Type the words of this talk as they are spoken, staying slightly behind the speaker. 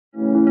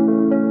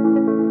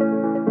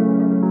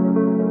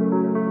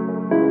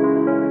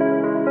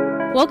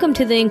Welcome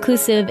to the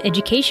Inclusive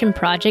Education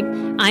Project.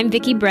 I'm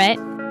Vicki Brett.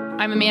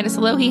 I'm Amanda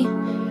Salohi.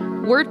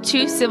 We're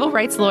two civil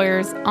rights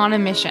lawyers on a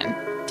mission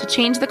to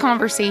change the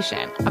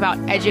conversation about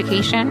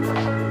education,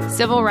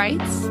 civil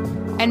rights,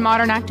 and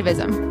modern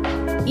activism.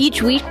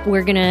 Each week,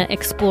 we're going to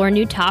explore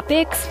new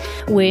topics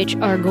which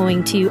are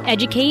going to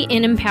educate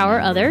and empower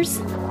others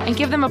and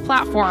give them a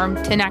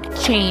platform to enact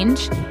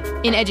change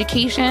in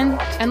education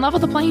and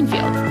level the playing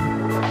field.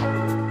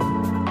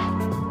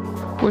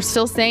 We're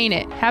still saying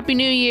it. Happy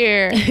New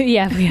Year.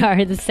 Yeah, we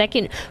are. The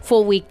second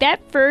full week.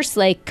 That first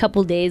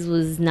couple days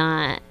was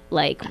not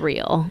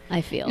real,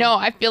 I feel. No,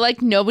 I feel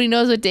like nobody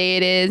knows what day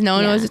it is. No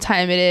one knows what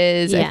time it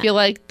is. Yeah. I feel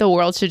like the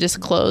world should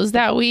just close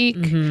that week.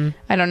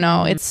 I don't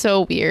know. It's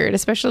so weird,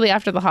 especially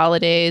after the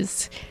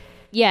holidays.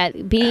 Yeah,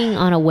 being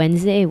on a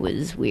Wednesday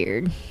was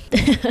weird.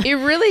 It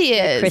really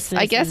is.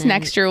 Christmas I guess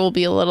next year will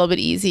be a little bit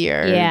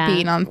easier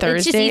being on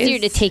Thursdays. It's just easier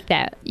to take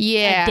that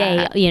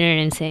day, you know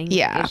what I'm saying?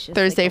 Yeah,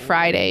 Thursday,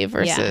 Friday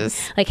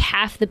versus... Yeah.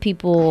 Half the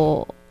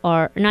people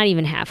are, not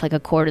even half, a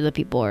quarter of the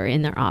people are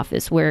in their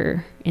office.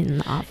 We're in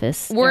the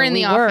office. We were in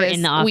the office.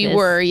 We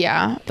were,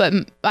 yeah. But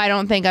I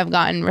don't think I've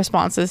gotten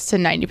responses to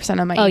 90%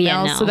 of my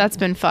emails, so that's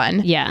been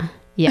fun. Yeah.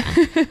 Yeah.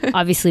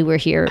 Obviously, we're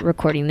here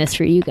recording this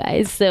for you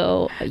guys,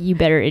 so you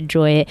better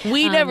enjoy it.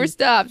 We never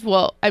stopped.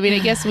 Well, I mean, I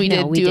guess we did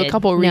a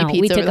couple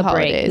repeats over the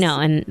holidays. No,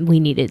 and we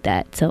needed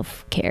that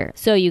self-care.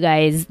 So, you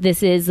guys,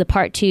 this is the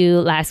part 2.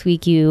 Last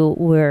week, you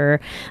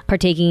were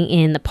partaking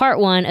in the part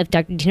 1 of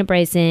Dr. Tina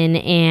Bryson,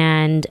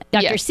 and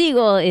Dr.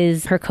 Siegel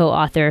is her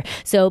co-author.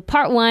 So,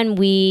 part 1,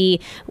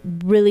 we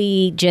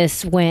really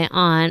just went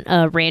on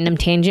a random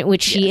tangent,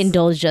 which she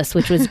indulged us,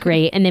 which was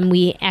great. And then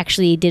we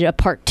actually did a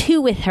part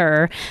 2 with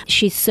her.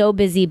 She's so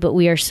busy, but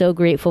we are so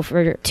grateful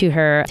to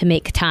her to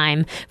make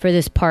time for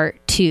this part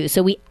 2.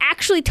 So we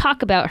actually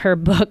talk about her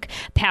book,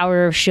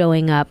 Power of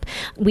Showing Up.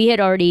 We had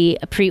already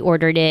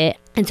pre-ordered it.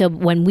 And so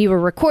when we were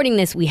recording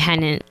this, we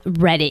hadn't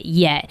read it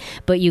yet.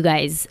 But you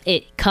guys,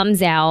 it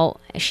comes out.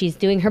 She's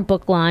doing her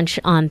book launch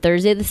on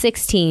Thursday the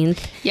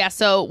 16th. Yeah,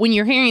 so when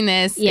you're hearing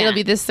this, it'll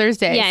be this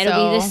Thursday. Yeah,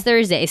 it'll be this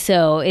Thursday.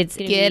 So it's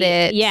Get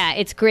it. Yeah,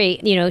 it's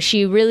great. You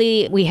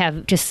know, we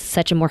have just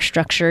such a more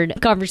structured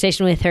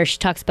conversation with her. She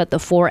talks about the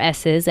 4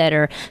 S's that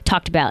are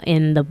talked about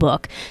in the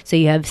book. So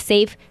you have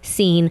safe,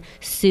 seen,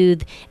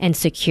 soothe, and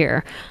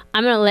secure.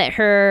 I'm going to let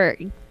her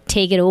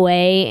take it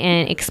away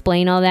and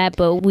explain all that,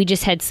 but we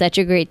just had such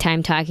a great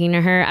time talking to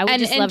her. I would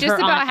just love her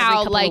about on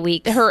how every couple of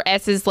weeks. Her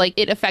S is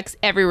it affects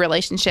every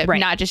relationship,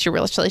 not just your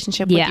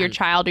relationship with your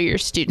child or your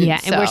student.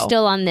 Yeah, and we're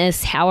still on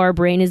this, how our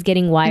brain is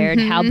getting wired,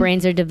 how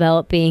brains are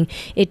developing.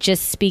 It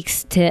just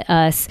speaks to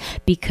us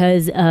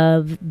because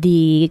of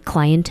the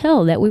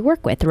clientele that we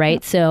work with,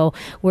 right? So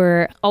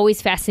we're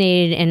always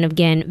fascinated and,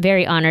 again,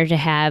 very honored to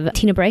have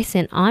Tina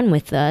Bryson on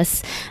with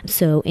us.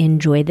 So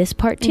enjoy this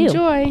part 2.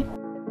 Enjoy.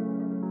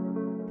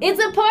 It's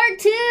a part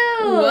 2.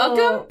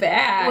 Welcome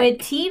back. With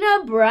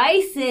Tina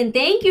Bryson.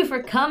 Thank you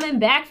for coming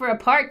back for a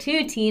part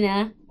 2,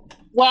 Tina.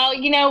 Well,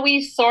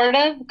 we sort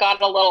of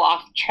got a little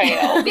off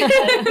trail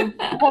because we were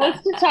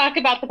supposed to talk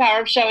about the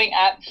power of showing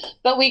up,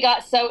 but we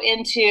got so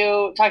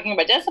into talking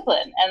about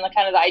discipline and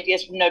the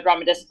ideas from No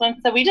Drama Discipline,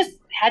 so we just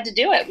had to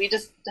do it. We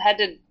just had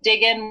to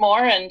dig in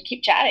more and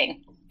keep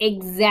chatting.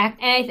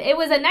 Exactly. And it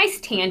was a nice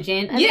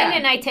tangent. Amanda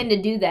and I tend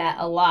to do that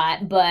a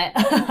lot, but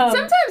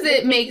sometimes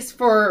it makes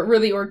for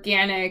really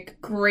organic,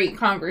 great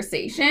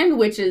conversation,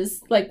 which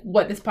is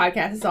what this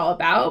podcast is all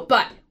about.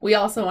 But we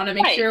also want to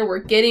make sure we're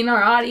getting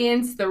our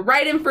audience the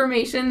right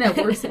information that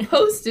we're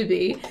supposed to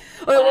be.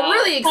 Well, we're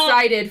really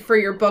excited for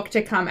your book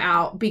to come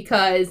out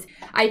because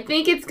I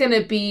think it's going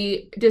to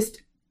be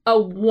just a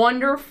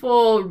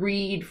wonderful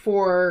read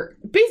for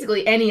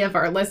basically any of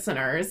our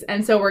listeners.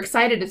 And so we're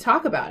excited to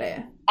talk about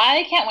it.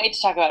 I can't wait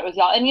to talk about it with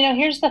y'all. And,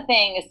 here's the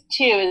thing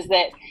is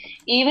that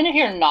even if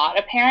you're not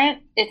a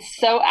parent, it's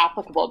so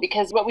applicable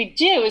because what we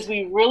do is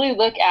we really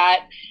look at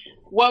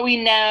what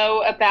we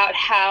know about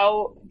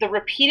how the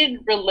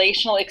repeated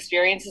relational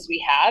experiences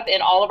we have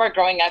in all of our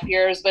growing up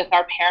years with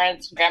our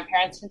parents,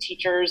 grandparents, and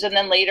teachers, and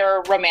then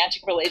later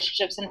romantic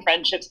relationships and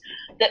friendships,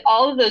 that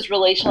all of those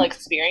relational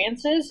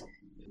experiences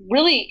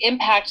really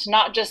impact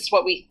not just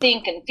what we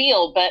think and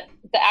feel, but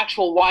the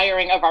actual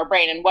wiring of our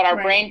brain and what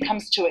our brain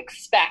comes to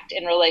expect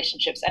in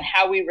relationships and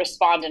how we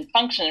respond and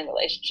function in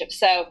relationships.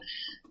 So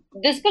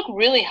this book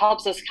really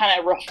helps us kind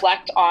of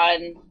reflect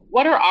on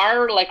what are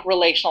our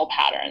relational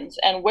patterns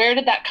and where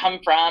did that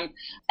come from?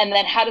 And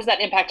then how does that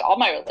impact all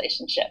my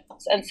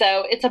relationships? And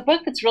so it's a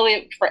book that's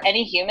really for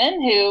any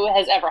human who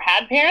has ever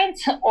had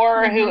parents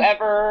or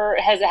whoever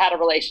has had a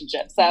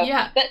relationship. So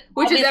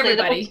which is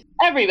everybody.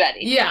 Everybody.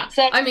 Yeah.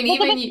 So I mean,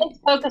 even you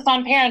focus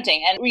on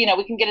parenting and, we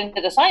can get into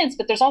the science,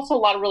 but there's also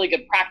a lot of really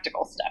good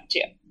practical stuff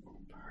too.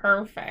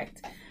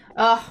 Perfect.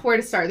 Where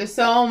to start? There's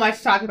so much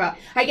to talk about.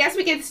 I guess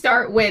we could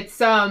start with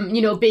some,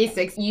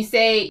 basics.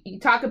 You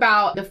talk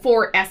about the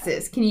 4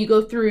 S's. Can you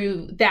go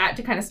through that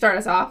to kind of start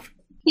us off?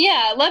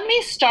 Yeah, let me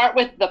start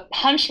with the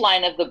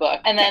punchline of the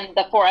book. And then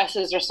the 4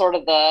 S's are sort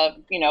of the,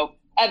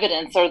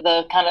 evidence or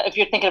the kind of, if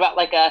you're thinking about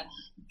a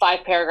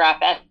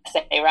 5-paragraph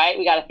essay, right?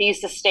 We got a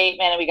thesis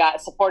statement and we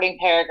got supporting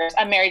paragraphs.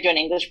 I'm married to an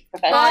English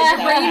professor.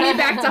 You're bringing me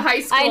back to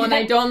high school and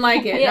I don't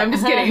like it. I'm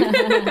just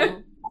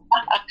kidding.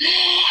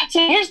 So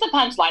here's the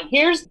punchline.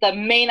 Here's the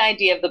main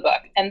idea of the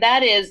book. And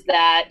that is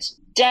that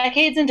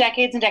decades and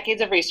decades and decades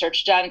of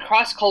research done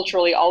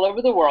cross-culturally all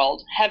over the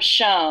world have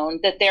shown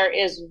that there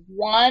is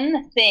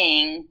one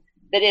thing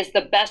that is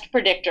the best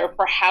predictor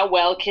for how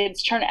well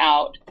kids turn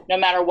out, no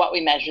matter what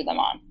we measure them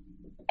on.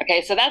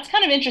 Okay, so that's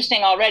kind of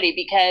interesting already,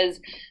 because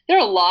there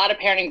are a lot of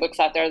parenting books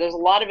out there. There's a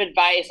lot of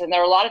advice, and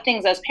there are a lot of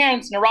things as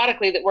parents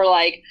neurotically that we're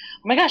like,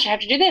 oh my gosh, I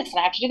have to do this and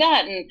I have to do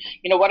that. And,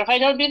 what if I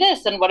don't do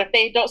this? And what if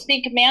they don't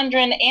speak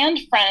Mandarin and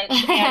French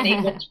and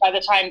English by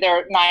the time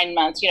they're 9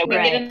 months? We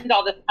get into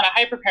all this kind of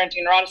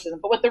hyper-parenting neuroticism.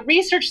 But what the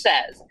research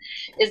says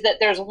is that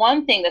there's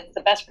one thing that's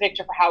the best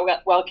predictor for how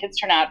well kids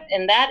turn out,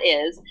 and that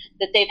is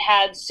that they've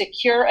had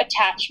secure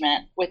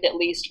attachment with at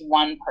least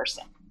one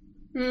person.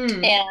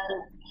 And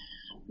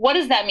what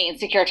does that mean,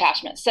 secure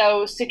attachment?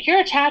 So secure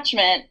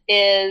attachment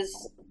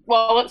is,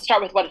 well, let's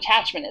start with what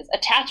attachment is.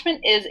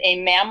 Attachment is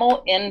a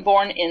mammal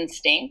inborn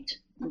instinct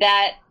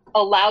that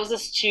allows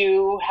us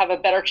to have a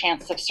better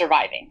chance of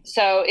surviving.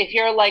 So if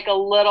you're like a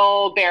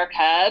little bear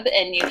cub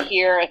and you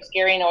hear a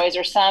scary noise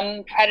or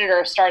some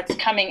predator starts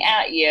coming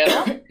at you,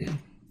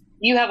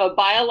 you have a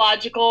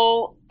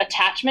biological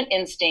attachment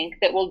instinct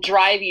that will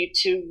drive you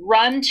to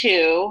run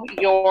to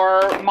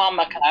your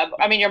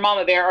your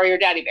mama bear or your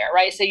daddy bear,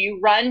 right? So you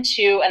run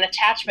to an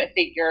attachment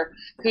figure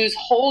whose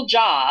whole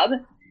job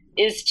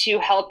is to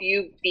help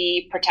you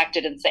be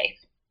protected and safe.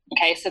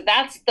 Okay, so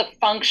that's the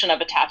function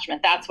of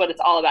attachment. That's what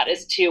it's all about,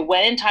 is to,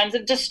 when in times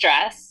of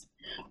distress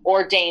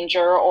or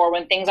danger or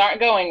when things aren't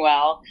going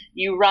well,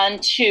 you run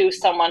to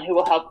someone who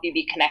will help you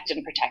be connected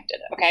and protected,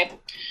 okay?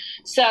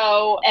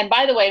 So, and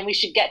by the way, and we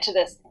should get to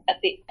this at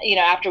the,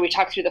 after we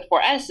talk through the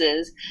 4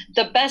 S's,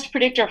 the best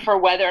predictor for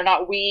whether or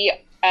not we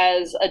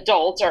as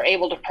adults are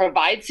able to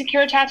provide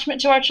secure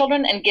attachment to our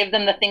children and give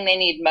them the thing they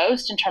need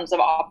most in terms of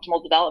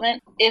optimal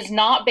development is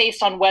not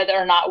based on whether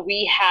or not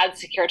we had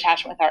secure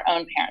attachment with our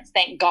own parents.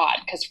 Thank God,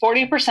 because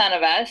 40%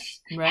 of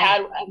us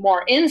had a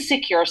more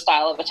insecure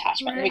style of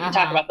attachment. And we can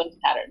talk about those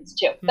patterns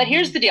too. But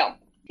here's the deal.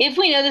 If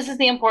we know this is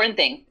the important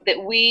thing,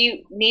 that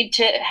we need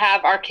to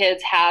have our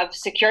kids have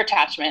secure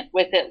attachment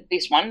with at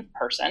least one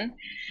person,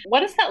 what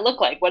does that look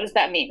like? What does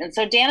that mean? And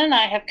so Dan and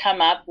I have come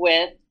up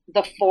with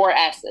the 4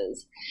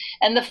 S's.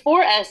 And the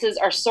 4 S's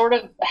are sort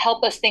of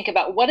help us think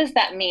about what does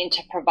that mean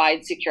to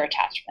provide secure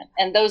attachment.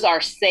 And those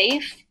are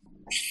safe,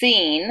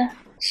 seen,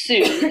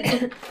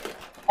 soothed,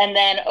 and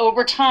then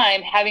over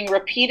time, having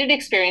repeated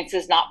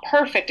experiences, not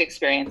perfect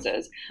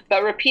experiences,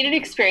 but repeated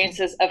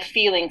experiences of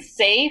feeling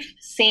safe,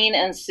 seen,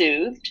 and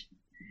soothed.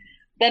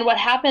 Then what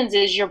happens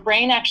is your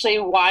brain actually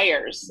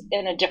wires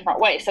in a different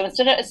way. So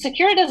instead of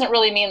secure, doesn't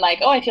really mean like,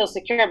 oh, I feel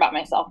secure about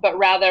myself, but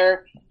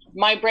rather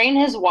my brain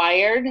has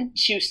wired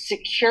to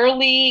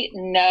securely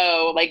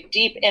know, like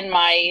deep in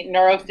my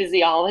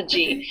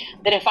neurophysiology,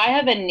 that if I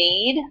have a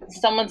need,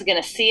 someone's going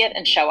to see it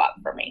and show up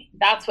for me.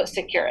 That's what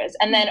secure is.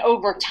 And then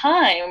over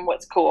time,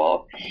 what's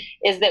cool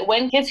is that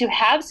when kids who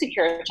have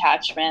secure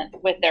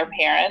attachment with their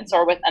parents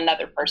or with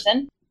another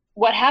person,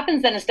 what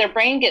happens then is their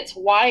brain gets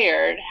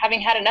wired, having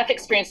had enough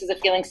experiences of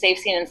feeling safe,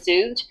 seen, and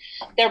soothed,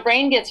 their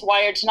brain gets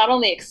wired to not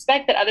only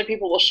expect that other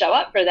people will show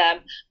up for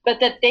them,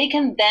 but that they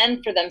can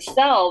then for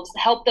themselves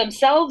help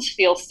themselves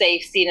feel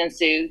safe, seen, and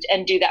soothed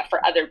and do that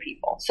for other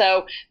people.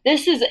 So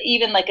this is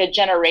even like a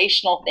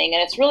generational thing.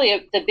 And it's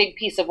really the big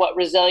piece of what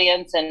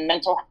resilience and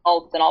mental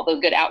health and all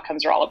those good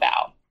outcomes are all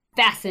about.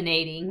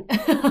 Fascinating.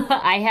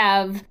 I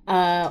have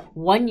a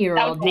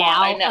 1-year-old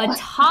now, a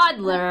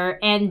toddler,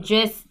 and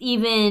just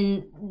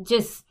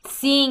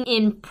seeing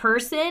in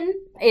person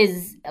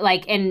is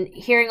like, and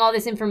hearing all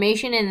this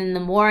information, and then the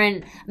more,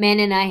 and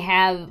Amanda and I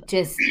have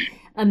just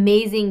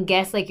amazing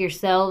guests like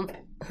yourself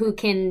who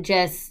can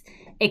just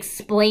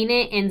explain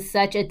it in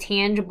such a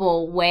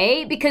tangible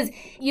way, because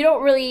you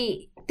don't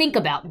really think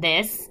about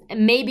this.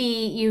 Maybe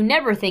you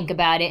never think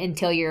about it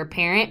until you're a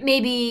parent.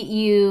 Maybe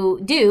you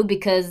do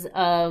because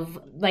of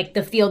like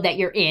the field that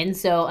you're in.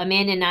 So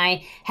Amanda and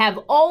I have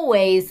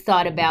always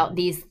thought about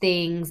these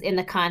things in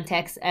the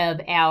context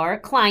of our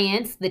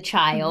clients, the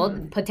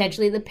child,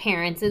 potentially the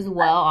parents as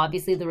well,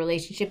 obviously the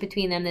relationship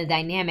between them, the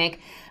dynamic.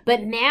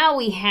 But now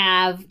we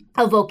have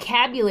a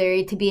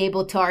vocabulary to be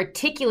able to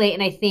articulate,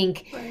 and I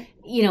think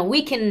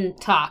we can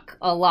talk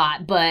a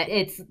lot, but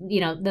it's,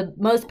 the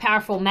most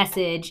powerful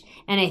message.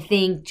 And I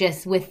think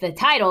just with the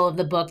title of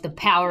the book, The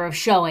Power of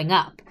Showing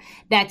Up,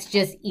 that's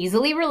just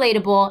easily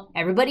relatable.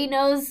 Everybody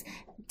knows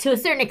to a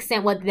certain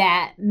extent what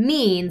that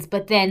means,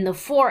 but then the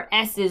 4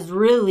 S's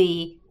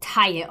really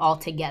tie it all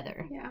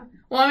together. Yeah.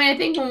 Well, I mean, I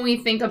think when we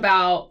think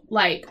about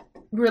like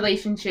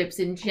relationships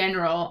in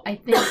general, I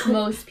think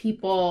most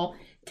people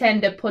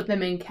tend to put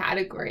them in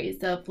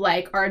categories of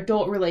like our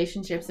adult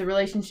relationships, the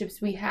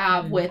relationships we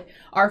have with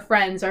our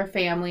friends, our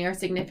family, our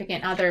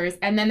significant others.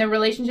 And then the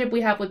relationship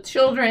we have with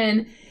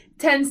children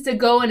tends to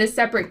go in a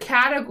separate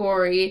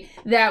category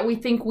that we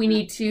think we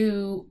need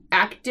to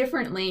act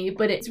differently,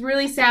 but it's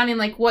really sounding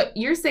like what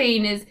you're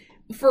saying is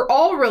for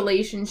all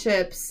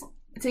relationships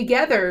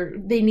together,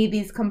 they need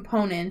these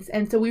components.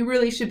 And so we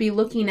really should be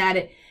looking at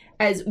it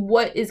as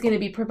what is going to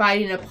be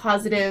providing a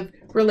positive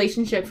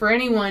relationship for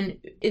anyone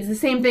is the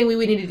same thing we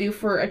would need to do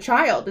for a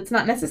child. It's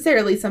not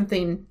necessarily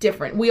something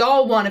different. We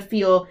all want to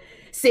feel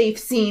safe,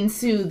 seen,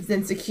 soothed,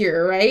 and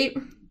secure, right?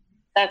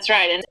 That's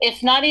right. And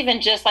it's not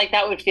even just like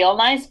that would feel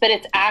nice, but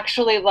it's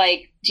actually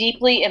like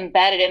deeply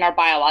embedded in our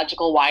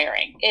biological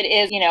wiring. It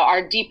is,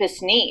 our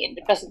deepest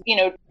need,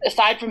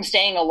 aside from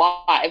staying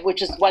alive,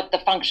 which is what the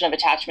function of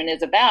attachment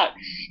is about.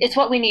 It's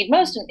what we need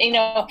most.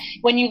 And,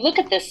 when you look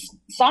at this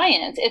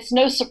science, it's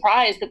no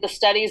surprise that the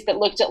studies that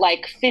looked at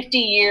like 50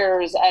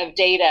 years of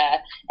data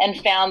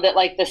and found that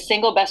like the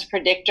single best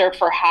predictor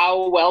for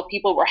how well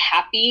people were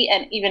happy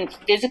and even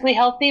physically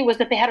healthy was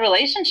that they had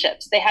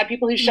relationships. They had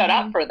people who showed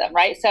up for them,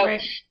 right? So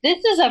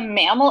this is a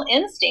mammal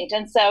instinct.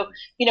 And so,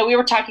 we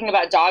were talking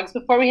about dogs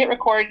before we hit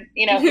record,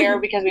 here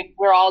because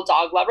we're all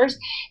dog lovers.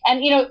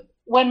 And,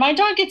 when my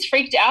dog gets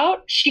freaked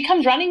out, she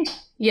comes running,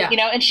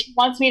 and she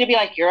wants me to be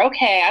like, you're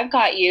okay. I've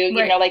got you,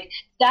 like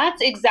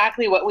that's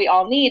exactly what we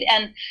all need.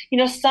 And,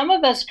 some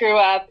of us grew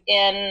up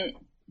in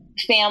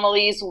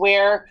families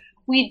where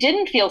we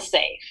didn't feel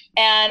safe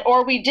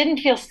or we didn't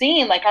feel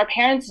seen. Like our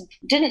parents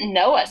didn't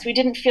know us. We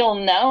didn't feel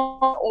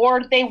known,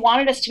 or they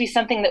wanted us to be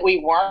something that we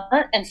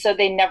weren't. And so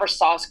they never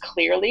saw us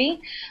clearly,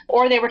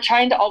 or they were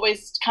trying to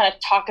always kind of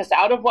talk us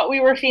out of what we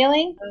were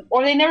feeling,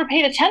 or they never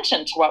paid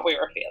attention to what we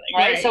were feeling.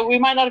 Right. So we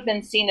might not have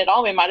been seen at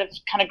all. We might have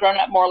kind of grown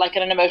up more like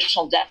in an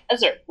emotional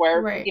desert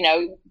where,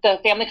 the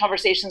family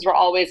conversations were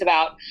always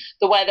about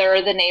the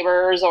weather, the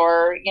neighbors,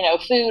 or,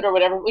 food or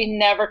whatever. We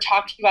never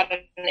talked about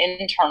an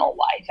internal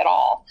life at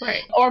all.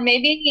 Right. Or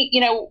maybe,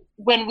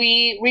 when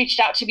we reached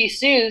out to be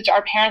soothed,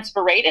 our parents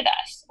berated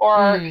us,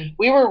 or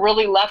we were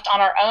really left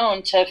on our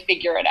own to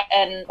figure it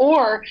out.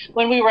 Or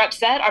when we were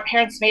upset, our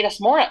parents made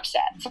us more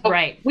upset. So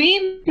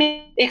we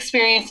made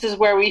experiences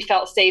where we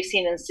felt safe,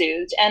 seen, and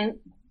soothed. And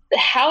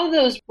how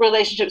those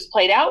relationships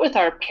played out with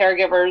our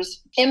caregivers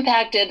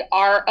impacted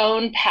our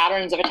own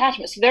patterns of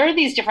attachment. So there are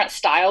these different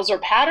styles or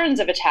patterns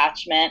of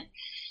attachment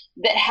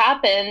that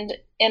happened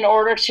in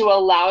order to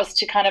allow us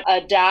to kind of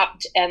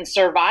adapt and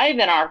survive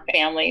in our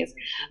families.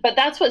 But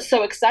that's what's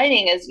so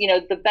exciting is,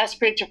 the best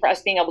predictor for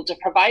us being able to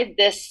provide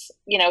this,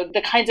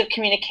 the kinds of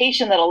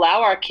communication that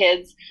allow our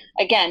kids,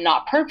 again,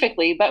 not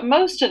perfectly, but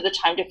most of the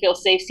time to feel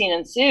safe, seen,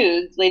 and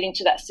soothed, leading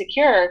to that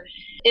secure,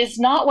 is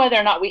not whether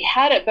or not we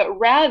had it, but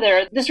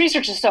rather this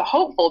research is so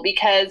hopeful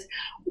because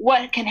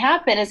what can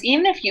happen is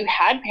even if you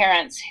had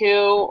parents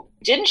who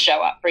didn't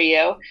show up for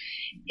you,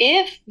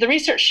 if the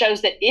research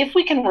shows that if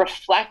we can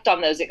reflect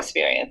on those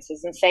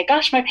experiences and say,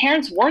 gosh, my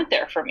parents weren't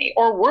there for me,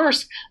 or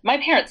worse, my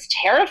parents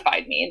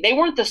terrified me. They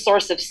weren't the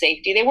source of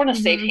safety. They weren't a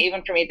safe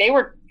haven for me. They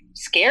were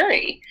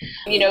scary.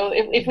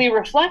 If we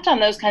reflect on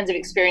those kinds of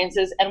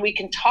experiences and we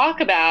can talk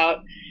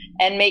about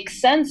and make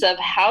sense of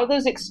how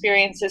those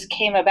experiences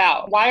came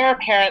about, why our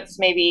parents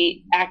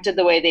maybe acted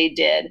the way they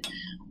did,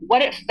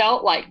 what it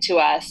felt like to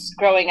us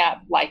growing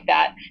up like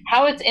that,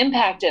 how it's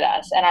impacted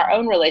us and our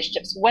own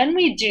relationships. When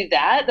we do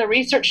that, the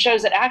research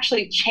shows it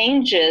actually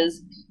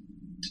changes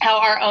how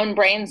our own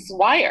brains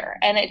wire,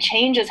 and it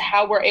changes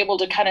how we're able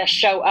to kind of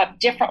show up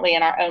differently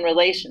in our own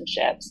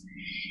relationships.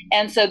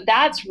 And so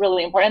that's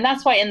really important. And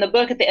that's why in the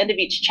book, at the end of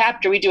each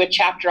chapter, we do a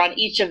chapter on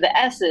each of the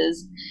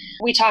S's.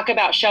 We talk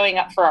about showing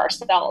up for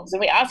ourselves. And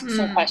we ask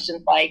some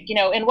questions like,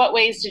 in what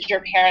ways did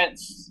your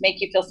parents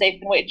make you feel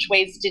safe? In which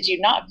ways did you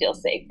not feel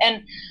safe?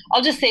 And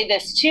I'll just say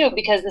this too,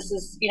 because this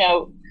is,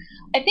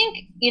 I think,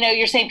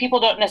 you're saying people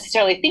don't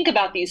necessarily think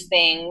about these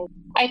things.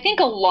 I think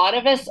a lot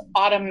of us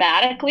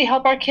automatically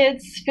help our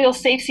kids feel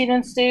safe, seen,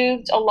 and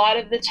soothed a lot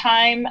of the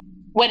time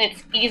when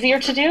it's easier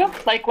to do,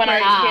 like when our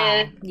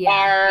kids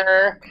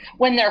are,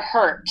 when they're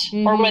hurt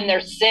or when they're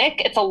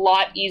sick, it's a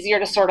lot easier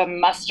to sort of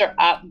muster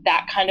up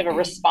that kind of a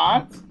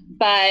response.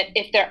 But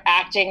if they're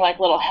acting like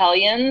little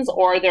hellions,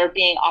 or they're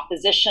being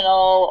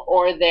oppositional,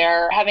 or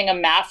they're having a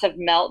massive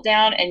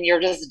meltdown and you're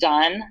just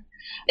done,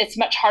 it's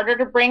much harder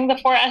to bring the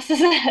 4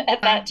 S's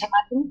at that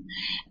time.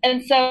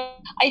 And so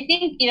I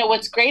think,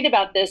 what's great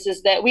about this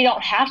is that we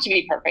don't have to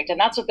be perfect. And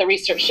that's what the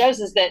research shows,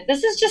 is that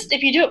this is just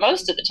if you do it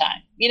most of the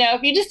time.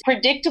 If you just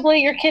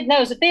predictably, your kid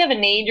knows if they have a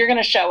need, you're going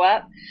to show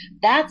up.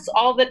 That's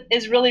all that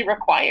is really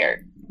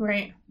required.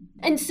 Right.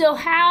 And so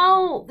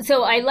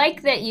I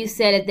like that you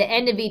said at the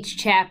end of each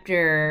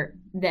chapter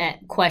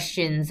that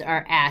questions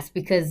are asked,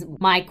 because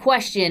my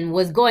question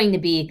was going to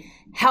be,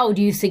 how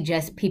do you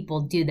suggest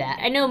people do that?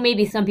 I know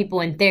maybe some people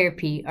in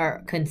therapy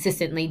are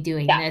consistently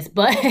doing this,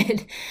 but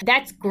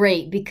that's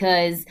great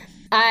because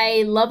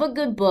I love a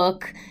good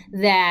book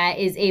that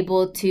is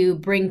able to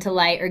bring to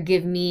light or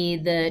give me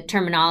the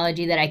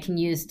terminology that I can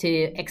use to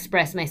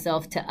express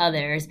myself to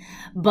others.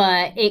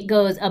 But it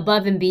goes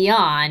above and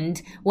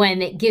beyond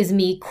when it gives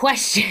me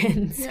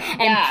questions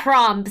and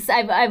prompts.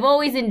 I've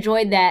always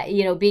enjoyed that,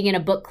 being in a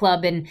book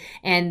club,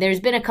 and there's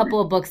been a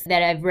couple of books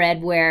that I've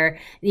read where,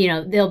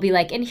 they'll be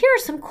like, and here are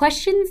some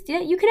questions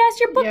that you could ask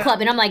your book club.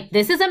 And I'm like,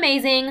 this is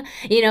amazing,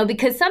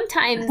 because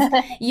sometimes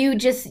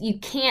you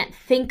can't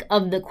think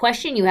of the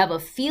question. You have a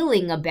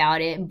feeling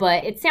about it,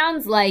 but it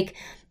sounds like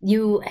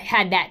you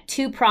had that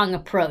two-prong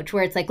approach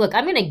where it's like, look,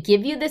 I'm going to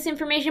give you this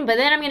information, but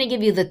then I'm going to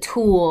give you the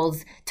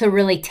tools to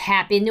really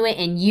tap into it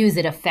and use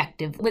it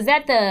effectively. Was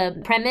that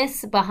the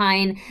premise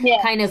behind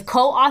kind of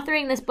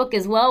co-authoring this book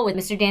as well with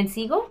Mr. Dan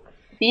Siegel?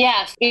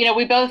 Yes.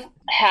 We both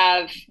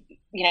have,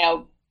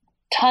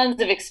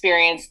 tons of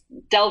experience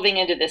delving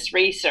into this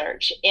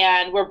research,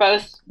 and we're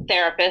both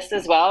therapists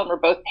as well, and we're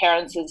both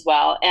parents as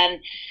well. And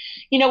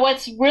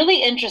what's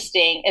really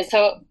interesting is,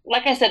 so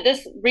like I said,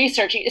 this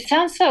research, it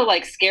sounds so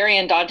like scary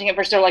and daunting at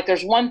first. They're like,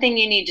 there's one thing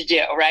you need to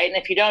do, right?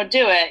 And if you don't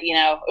do it,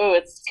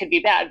 it could be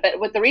bad. But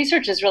what the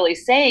research is really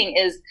saying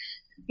is,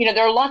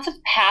 there are lots of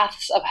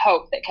paths of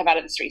hope that come out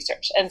of this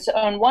research.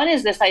 And one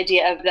is this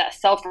idea of that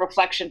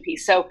self-reflection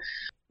piece. So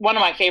one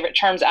of my favorite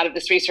terms out of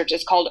this research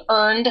is called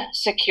earned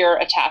secure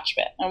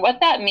attachment. And what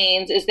that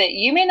means is that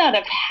you may not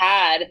have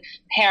had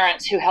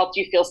parents who helped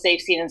you feel safe,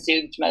 seen, and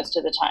soothed most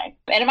of the time.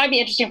 And it might be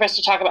interesting for us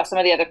to talk about some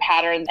of the other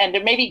patterns and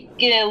to maybe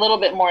get a little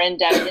bit more in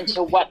depth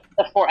into what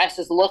the 4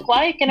 S's look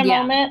like in a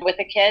moment with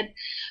a kid.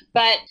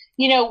 But,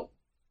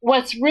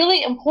 what's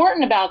really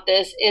important about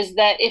this is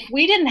that if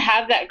we didn't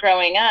have that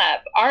growing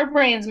up, our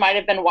brains might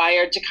have been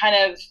wired to kind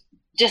of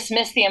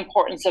dismiss the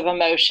importance of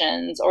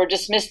emotions or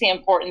dismiss the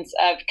importance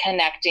of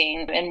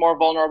connecting in more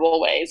vulnerable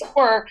ways.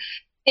 Or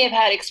they've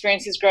had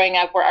experiences growing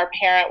up where our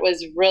parent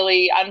was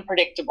really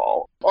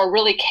unpredictable or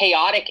really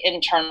chaotic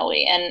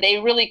internally, and they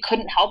really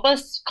couldn't help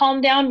us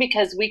calm down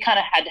because we kind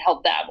of had to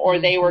help them, or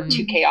they were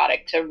too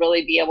chaotic to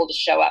really be able to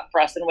show up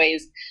for us in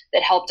ways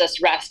that helped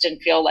us rest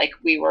and feel like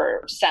we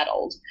were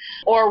settled.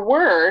 Or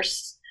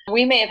worse,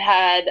 we may have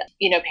had,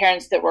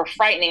 parents that were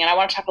frightening, and I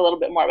want to talk a little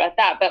bit more about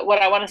that. But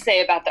what I want to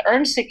say about the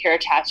earned secure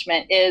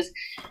attachment is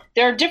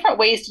there are different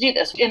ways to do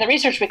this. In the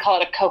research, we call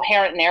it a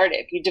coherent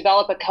narrative. You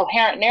develop a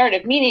coherent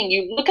narrative, meaning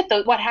you look at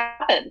what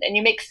happened and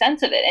you make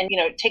sense of it and,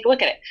 take a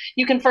look at it.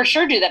 You can for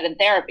sure do that in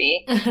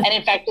therapy. And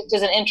in fact, just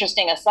as an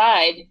interesting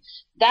aside,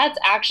 that's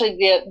actually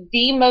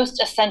the most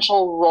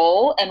essential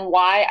role, and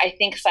why I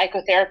think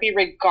psychotherapy,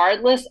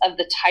 regardless of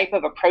the type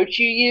of approach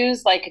you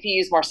use, like if you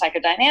use more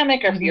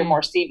psychodynamic or if you're more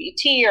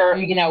CBT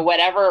or,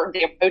 whatever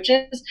the approach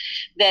is,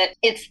 that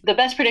it's the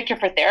best predictor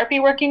for therapy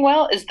working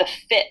well is the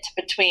fit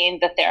between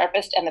the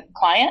therapist and the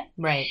client.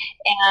 Right.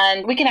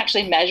 And we can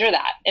actually measure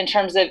that in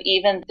terms of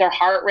even their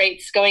heart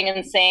rates going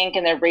in sync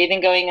and their breathing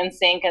going in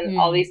sync and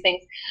all these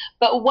things.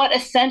 But what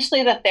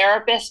essentially the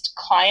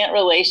therapist-client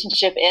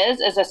relationship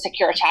is a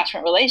secure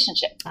attachment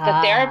relationship. The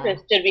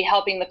therapist should be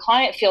helping the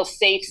client feel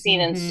safe, seen,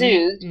 and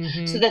soothed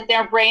so that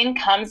their brain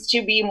comes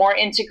to be more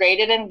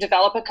integrated and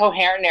develop a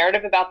coherent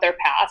narrative about their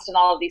past and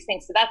all of these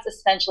things. So that's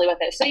essentially what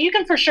that is. So you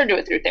can for sure do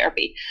it through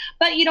therapy,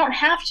 but you don't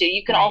have to.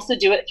 You can also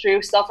do it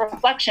through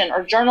self-reflection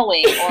or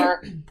journaling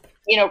or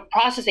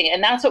processing it.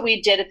 And that's what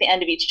we did at the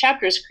end of each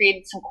chapter, is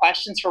created some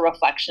questions for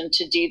reflection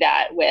to do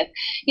that with.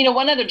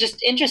 One other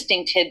just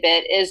interesting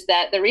tidbit is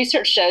that the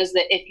research shows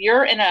that if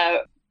you're in a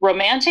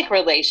romantic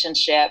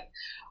relationship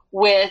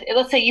with,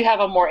 let's say you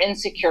have a more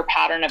insecure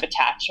pattern of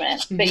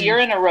attachment, but you're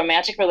in a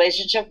romantic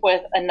relationship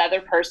with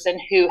another person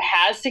who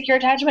has secure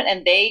attachment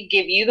and they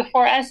give you the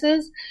 4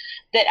 S's,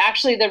 that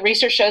actually the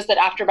research shows that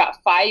after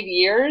about 5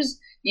 years,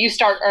 you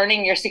start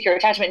earning your secure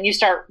attachment and you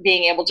start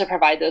being able to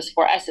provide those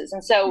 4 S's.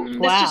 And so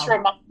this just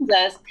reminds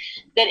us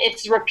that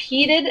it's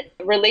repeated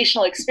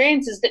relational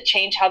experiences that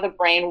change how the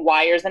brain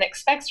wires and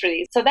expects for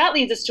these. So that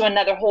leads us to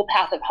another whole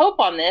path of hope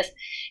on this.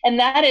 And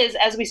that is,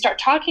 as we start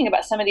talking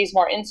about some of these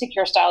more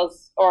insecure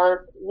styles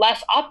or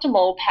less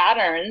optimal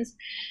patterns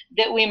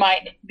that we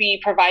might be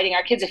providing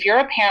our kids. If you're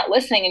a parent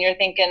listening and you're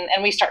thinking,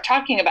 and we start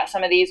talking about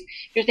some of these,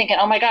 you're thinking,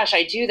 oh my gosh,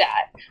 I do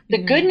that. The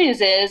good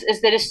news is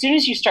that as soon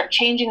as you start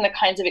changing the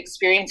kinds of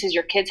experiences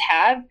your kids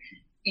have,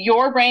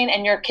 your brain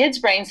and your kids'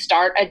 brain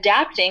start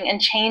adapting and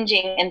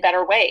changing in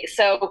better ways.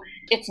 So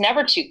it's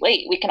never too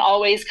late. We can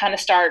always kind of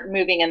start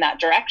moving in that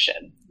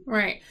direction.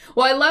 Right.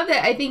 Well, I love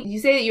that. I think you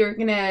say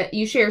that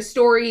you share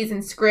stories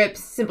and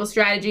scripts, simple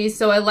strategies.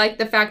 So I like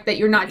the fact that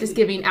you're not just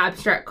giving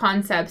abstract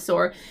concepts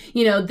or,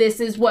 this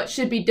is what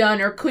should be done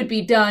or could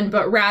be done,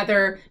 but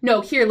rather, no,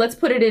 here, let's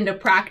put it into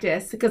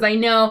practice. Because I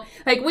know,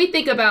 like, we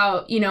think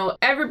about,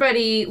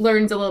 everybody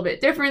learns a little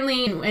bit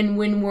differently. And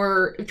when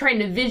we're trying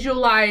to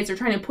visualize or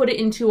trying to put it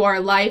into our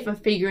life of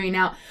figuring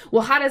out,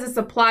 well, how does this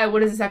apply?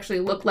 What does this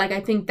actually look like?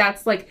 I think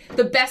that's like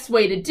the best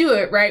way to do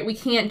it, right? We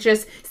can't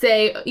just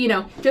say,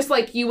 just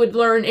like you would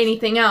learn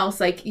anything else,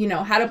 like,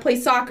 how to play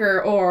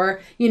soccer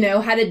or,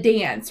 how to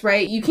dance,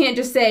 right? You can't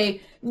just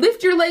say,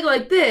 lift your leg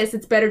like this.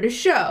 It's better to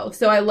show.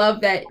 So I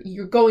love that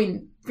you're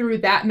going through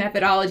that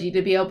methodology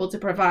to be able to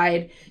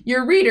provide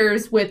your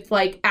readers with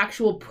like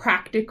actual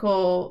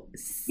practical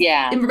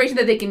information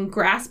that they can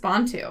grasp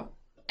onto.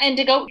 And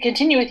to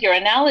continue with your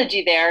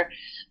analogy there,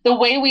 the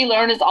way we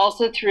learn is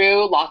also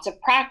through lots of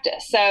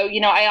practice. So,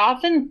 I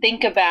often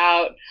think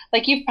about,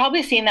 like, you've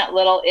probably seen that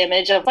little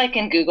image of, like,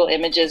 in Google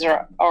Images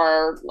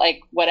or like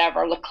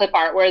whatever, clip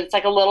art, where it's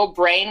like a little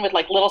brain with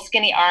like little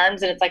skinny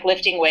arms and it's like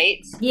lifting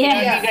weights.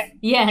 Yeah.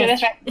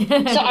 That's right.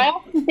 So I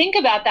often think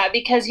about that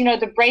because,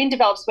 the brain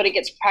develops what it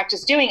gets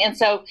practice doing. And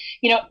so,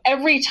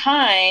 every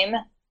time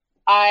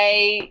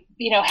I,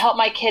 help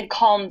my kid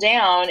calm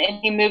down and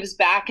he moves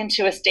back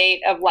into a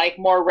state of like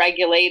more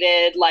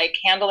regulated, like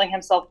handling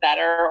himself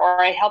better,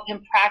 or I help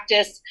him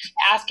practice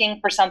asking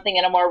for something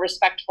in a more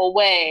respectful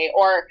way,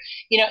 or,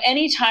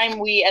 anytime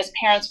we as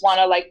parents want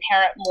to like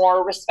parent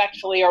more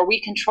respectfully, or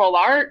we control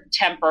our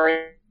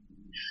temper,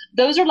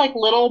 those are like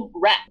little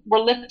reps. We're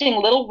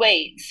lifting little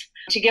weights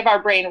to give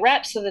our brain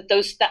reps so that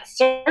that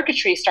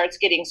circuitry starts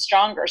getting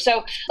stronger.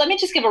 So let me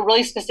just give a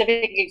really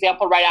specific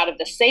example right out of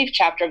the SAFE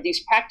chapter of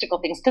these practical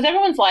things, because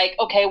everyone's like,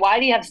 okay, why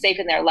do you have SAFE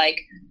in there? Like,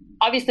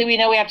 obviously we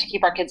know we have to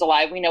keep our kids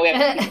alive. We know we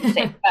have to keep them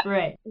safe. But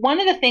right.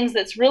 One of the things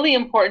that's really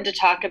important to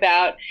talk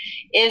about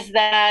is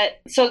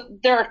that, so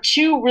there are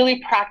two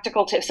really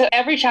practical tips. So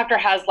every chapter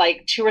has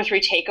like 2 or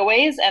 3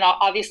 takeaways. And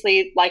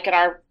obviously, like in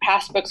our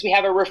past books, we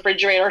have a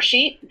refrigerator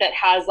sheet that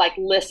has like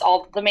lists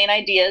all the main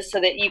ideas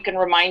so that you can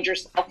remind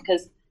yourself,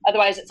 because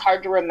otherwise it's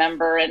hard to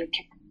remember and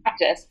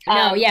practice.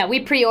 We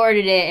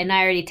pre-ordered it and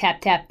I already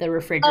tapped the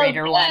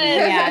refrigerator one.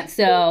 Yeah,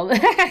 so...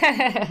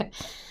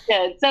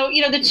 Good. So,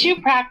 the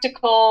 2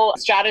 practical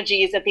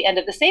strategies at the end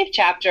of the SAFE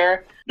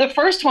chapter, the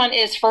first one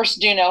is first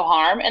do no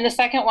harm, and the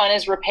second one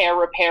is repair,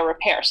 repair,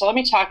 repair. So let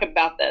me talk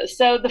about those.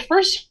 So the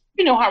first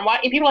do no harm,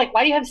 people are like,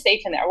 why do you have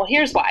SAFE in there? Well,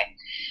 here's why.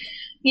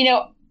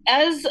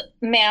 As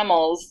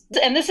mammals,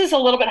 and this is a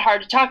little bit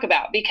hard to talk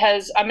about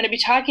because I'm going to be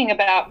talking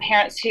about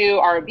parents who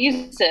are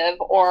abusive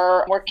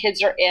or where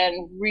kids are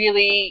in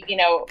really,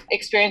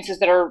 experiences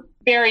that are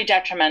very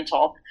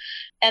detrimental.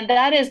 And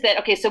that is that,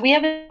 okay, so we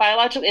have a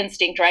biological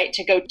instinct, right,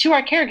 to go to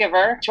our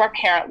caregiver, to our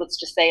parent, let's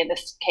just say in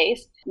this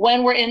case,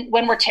 when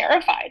we're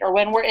terrified or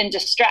when we're in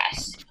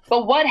distress.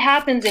 But what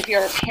happens if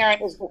your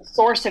parent is the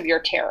source of your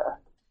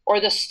terror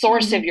or the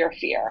source of your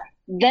fear?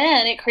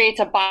 Then it creates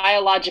a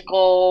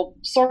biological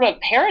sort of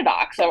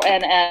paradox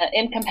and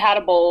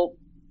incompatible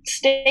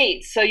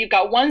state. So you've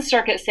got one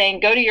circuit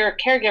saying, go to your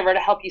caregiver to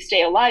help you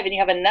stay alive. And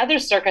you have another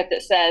circuit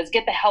that says,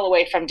 get the hell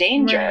away from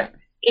danger. Right.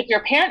 If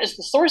your parent is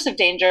the source of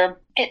danger,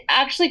 it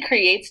actually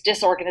creates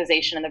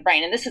disorganization in the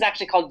brain. And this is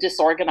actually called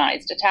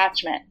disorganized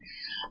attachment.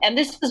 And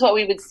this is what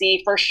we would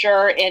see for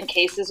sure in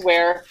cases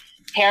where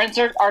parents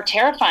are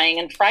terrifying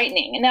and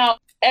frightening. Now,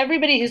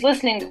 everybody who's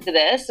listening to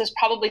this is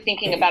probably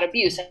thinking about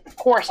abuse. And of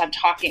course, I'm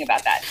talking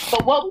about that.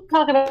 But what we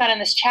talk about in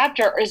this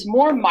chapter is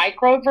more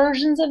micro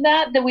versions of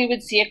that we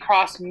would see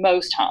across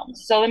most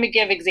homes. So let me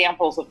give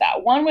examples of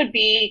that. One would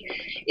be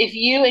if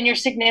you and your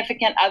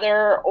significant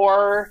other,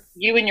 or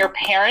you and your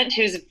parent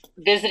who's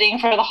visiting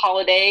for the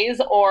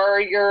holidays, or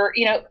your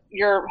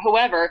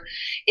whoever,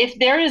 if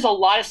there is a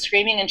lot of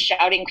screaming and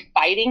shouting,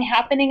 fighting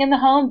happening in the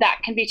home, that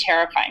can be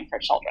terrifying for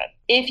children.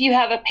 If you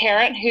have a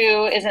parent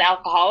who is an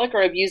alcoholic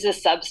or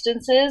abuses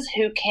substances,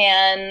 who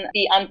can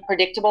be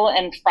unpredictable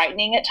and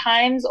frightening at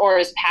times, or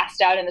is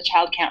passed out and the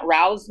child can't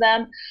rouse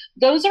them,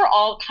 those are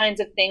all kinds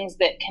of things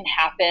that can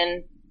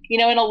happen, in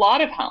a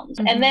lot of homes.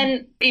 Mm-hmm. And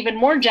then even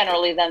more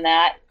generally than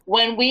that,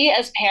 when we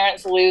as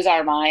parents lose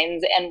our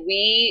minds and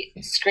we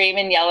scream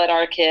and yell at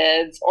our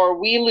kids, or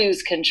we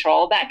lose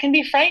control, that can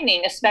be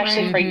frightening,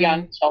 especially for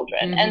young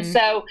children. And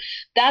so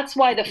that's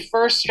why the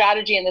first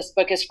strategy in this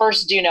book is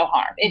first do no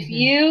harm. If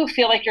you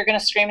feel like you're going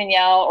to scream and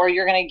yell, or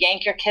you're going to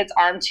yank your kid's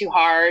arm too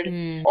hard,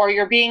 or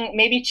you're being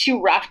maybe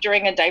too rough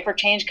during a diaper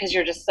change because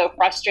you're just so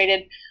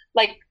frustrated,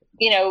 like,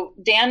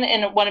 Dan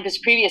in one of his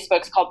previous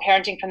books called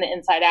Parenting from the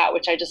Inside Out,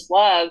 which I just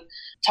love,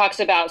 talks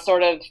about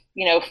sort of,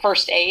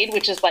 first aid,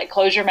 which is like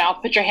close your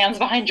mouth, put your hands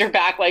behind your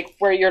back, like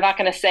where you're not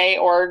going to say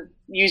or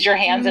use your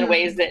hands in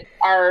ways that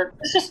are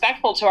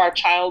disrespectful to our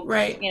child's,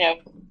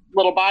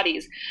 little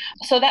bodies.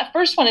 So that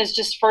first one is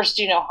just first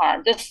do no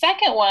harm. The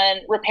second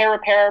one, repair,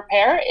 repair,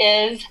 repair,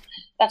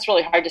 that's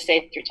really hard to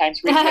say 3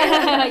 times.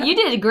 Repair. You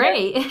did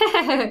great.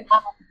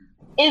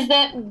 Is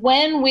that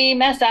when we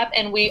mess up,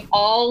 and we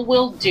all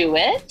will do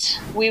it,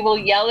 we will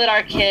yell at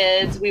our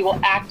kids, we will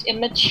act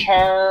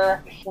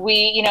immature.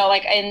 We,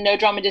 like in No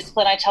Drama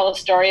Discipline, I tell a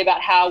story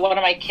about how one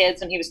of my kids,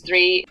 when he was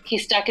 3, he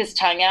stuck his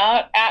tongue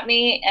out at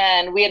me,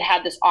 and we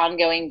had this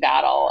ongoing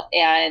battle.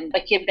 And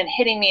like he had been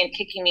hitting me and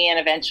kicking me, and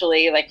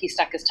eventually like he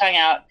stuck his tongue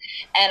out,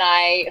 and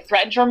I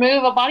threatened to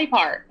remove a body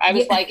part. I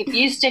was like, if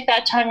you stick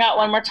that tongue out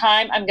one more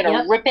time, I'm going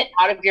to rip it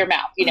out of your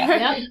mouth,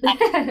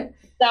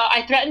 So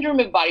I threatened to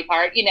remove a body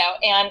part,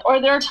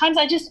 or there are times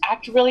I just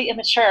act really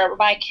immature.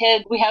 My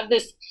kid, we have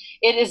this,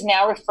 it is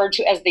now referred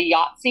to as the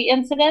Yahtzee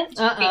incident,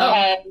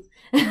 because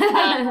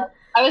I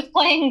was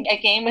playing a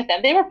game with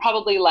them. They were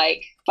probably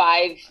like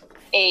 5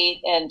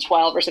 8 and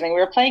 12 or something. We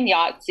were playing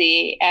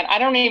Yahtzee, and I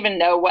don't even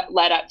know what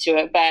led up to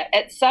it, but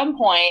at some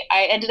point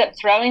I ended up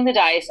throwing the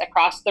dice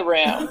across the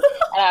room. And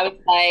I was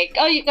like,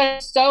 oh, you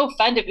guys are so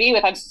fun to be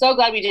with. I'm so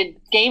glad we did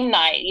game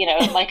night.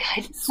 Like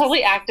I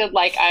totally acted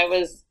like I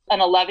was an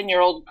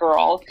 11-year-old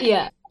girl.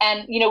 Yeah.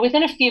 And,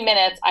 within a few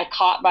minutes, I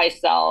caught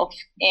myself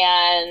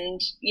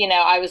and,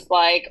 I was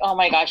like, oh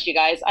my gosh, you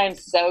guys, I'm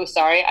so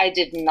sorry. I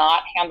did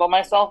not handle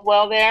myself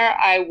well there.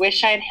 I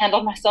wish I had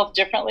handled myself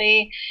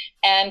differently.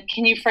 And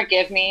can you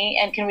forgive me?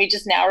 And can we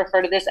just now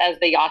refer to this as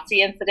the Yahtzee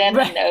incident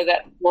and know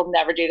that we'll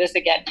never do this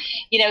again?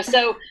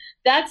 So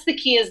that's the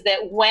key, is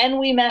that when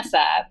we mess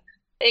up,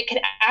 it can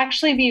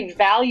actually be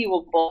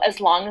valuable as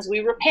long as we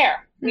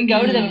repair. We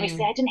go to them and we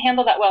say, I didn't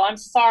handle that well. I'm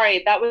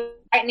sorry. That was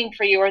frightening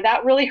for you, or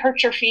that really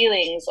hurt your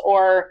feelings,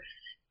 or,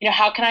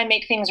 how can I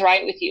make things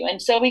right with you?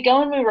 And so we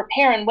go and we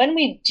repair. And when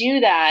we do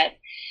that,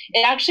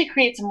 it actually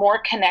creates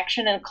more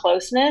connection and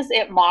closeness.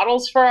 It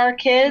models for our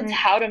kids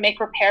how to make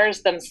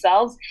repairs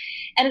themselves.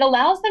 And it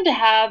allows them to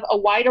have a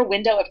wider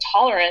window of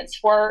tolerance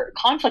for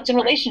conflict in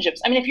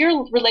relationships. I mean, if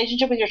your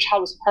relationship with your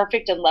child was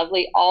perfect and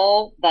lovely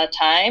all the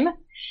time,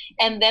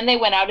 and then they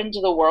went out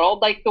into the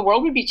world, like the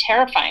world would be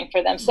terrifying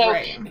for them. So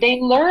they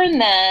learn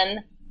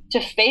then to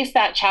face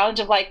that challenge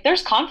of like,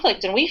 there's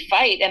conflict and we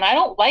fight, and I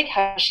don't like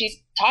how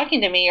she's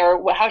talking to me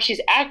or how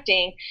she's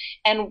acting,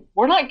 and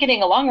we're not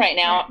getting along right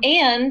now.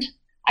 And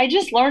I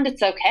just learned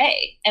it's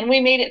okay, and we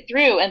made it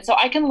through. And so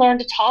I can learn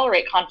to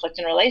tolerate conflict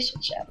in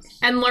relationships.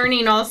 And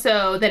learning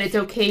also that it's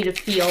okay to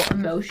feel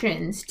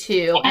emotions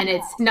too. And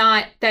it's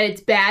not that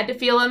it's bad to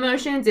feel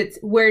emotions. It's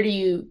where do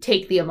you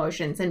take the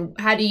emotions, and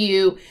how do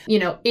you,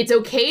 it's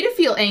okay to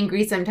feel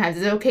angry sometimes.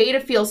 It's okay to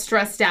feel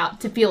stressed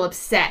out, to feel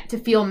upset, to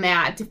feel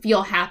mad, to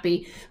feel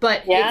happy.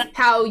 But it's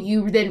how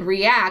you then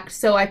react.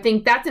 So I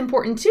think that's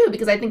important too,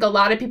 because I think a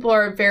lot of people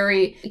are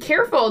very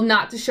careful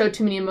not to show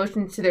too many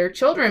emotions to their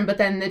children. But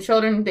then the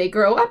children, they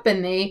grow up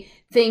and they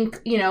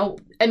think,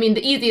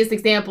 the easiest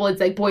example is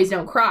like boys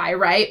don't cry,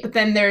 right? But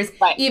then there's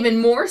even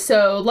more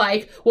so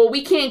like, well,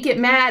 we can't get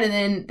mad. And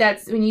then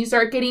that's when you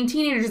start getting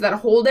teenagers that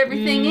hold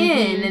everything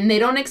in and they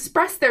don't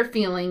express their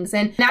feelings.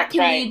 And that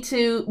can lead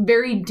to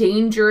very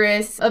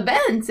dangerous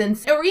events.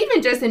 Or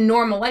even just in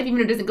normal life, even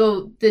if it doesn't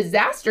go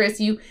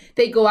disastrous,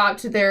 they go out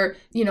to their,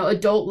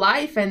 adult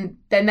life, and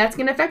then that's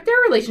going to affect their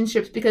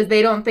relationships because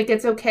they don't think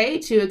it's okay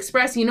to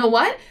express, you know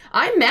what?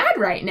 I'm mad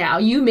right now.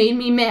 You made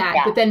me mad.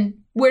 But then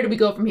where do we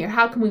go from here?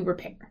 How can we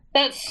repair?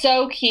 That's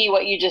so key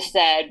what you just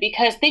said,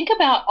 because think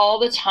about all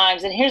the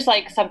times, and here's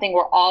like something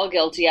we're all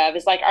guilty of,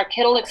 is like our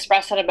kid will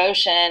express an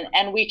emotion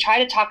and we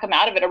try to talk them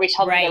out of it, or we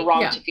tell them they're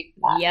wrong to feel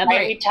that.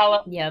 We tell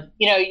them,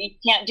 you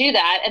can't do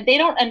that. And they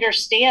don't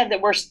understand that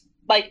we're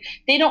like,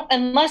 they don't,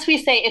 unless we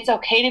say it's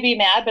okay to be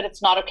mad, but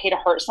it's not okay to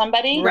hurt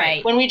somebody.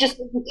 Right. When we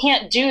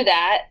can't do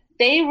that,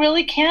 they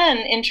really can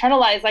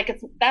internalize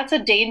that's a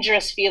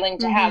dangerous feeling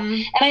to have.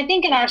 And I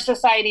think in our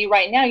society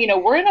right now,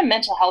 we're in a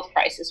mental health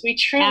crisis. We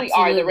truly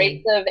are. The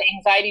rates of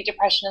anxiety,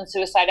 depression, and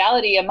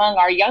suicidality among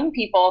our young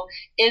people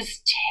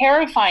is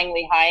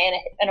terrifyingly high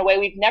in a way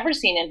we've never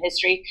seen in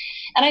history.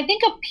 And I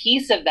think a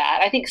piece of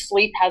that, I think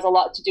sleep has a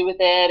lot to do with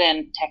it,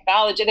 and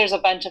technology. There's a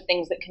bunch of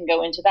things that can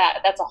go into that.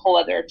 That's a whole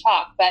other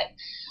talk. But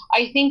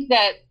I think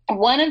that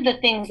one of the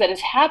things that has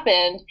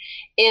happened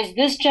is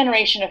this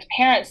generation of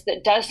parents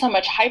that does so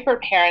much hyper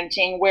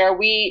parenting, where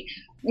we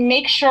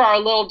make sure our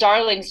little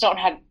darlings don't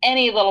have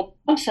any little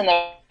bumps in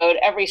the road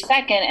every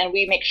second, and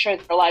we make sure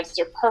that their lives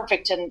are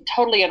perfect and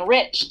totally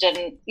enriched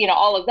and,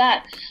 all of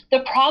that.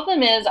 The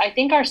problem is, I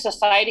think our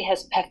society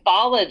has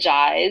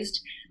pathologized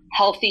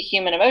healthy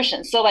human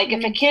emotions. So like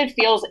if a kid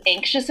feels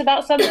anxious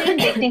about something,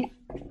 they think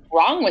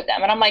wrong with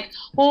them. And I'm like,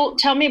 well,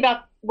 tell me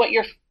about what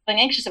you're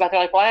anxious about. They're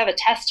like, well, I have a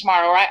test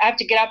tomorrow, or I have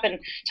to get up and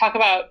talk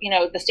about,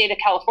 the state of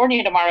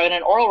California tomorrow in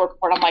an oral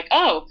report. I'm like,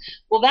 oh,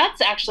 well,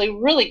 that's actually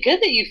really good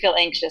that you feel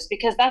anxious,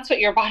 because that's what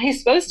your body's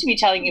supposed to be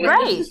telling you.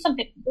 Right. This is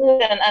something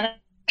good and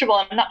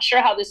uncomfortable. I'm not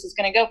sure how this is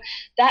going to go.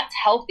 That's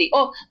healthy.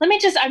 Oh,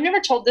 I've never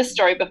told this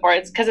story before.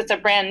 It's because it's a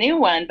brand new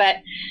one,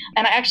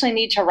 and I actually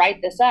need to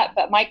write this up.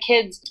 But my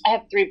kids, I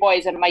have 3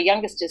 boys, and my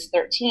youngest is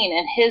 13,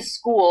 and his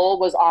school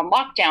was on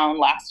lockdown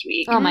last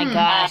week. Oh my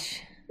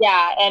gosh.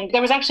 Yeah, and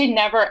there was actually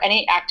never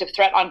any active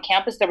threat on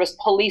campus. There was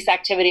police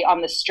activity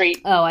on the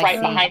street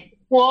behind the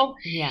school.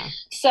 Yeah.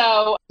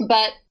 So,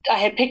 but I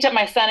had picked up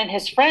my son and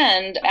his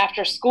friend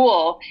after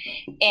school,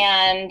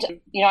 and,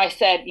 I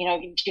said, do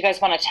you guys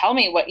want to tell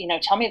me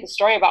tell me the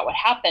story about what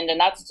happened? And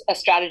that's a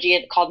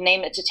strategy called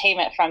Name It to Tame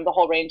It from The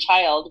Whole Brain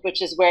Child,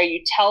 which is where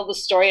you tell the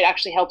story. It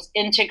actually helps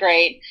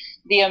integrate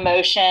the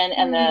emotion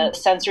and the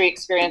sensory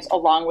experience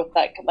along with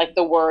like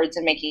the words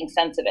and making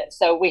sense of it.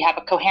 So we have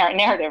a coherent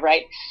narrative,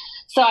 right?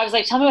 So I was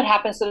like, tell me what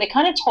happened. So they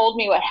kind of told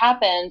me what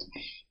happened.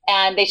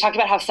 And they talked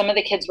about how some of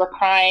the kids were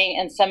crying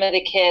and some of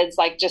the kids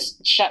like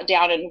just shut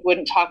down and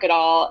wouldn't talk at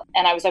all.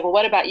 And I was like, well,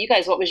 what about you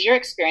guys? What was your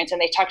experience? And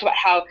they talked about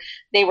how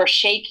they were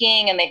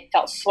shaking and they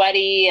felt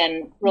sweaty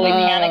and really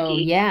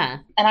panicky. Yeah.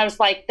 And I was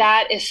like,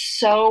 that is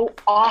so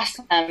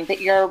awesome that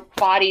your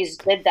bodies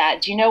did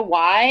that. Do you know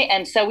why?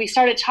 And so we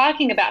started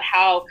talking about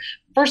how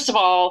first of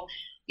all,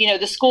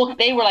 the school,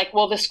 they were like,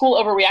 well, the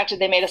school overreacted.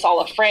 They made us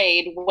all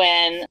afraid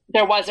when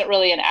there wasn't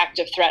really an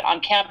active threat on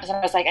campus. And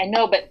I was like, I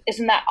know, but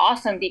isn't that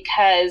awesome?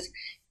 Because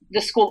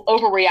the school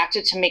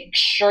overreacted to make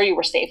sure you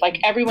were safe. Like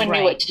everyone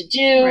knew what to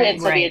do.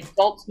 And so the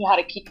adults knew how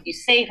to keep you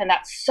safe. And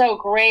that's so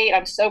great.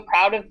 I'm so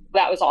proud of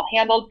that was all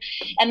handled.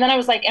 And then I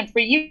was like, and for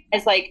you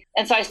guys, like,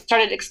 and so I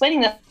started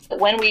explaining that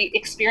when we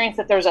experience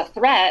that there's a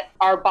threat,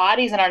 our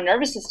bodies and our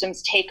nervous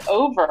systems take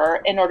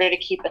over in order to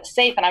keep us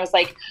safe. And I was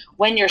like,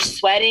 when you're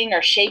sweating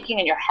or shaking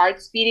and your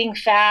heart's beating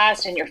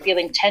fast and you're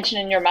feeling tension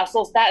in your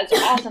muscles, that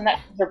is awesome that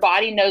your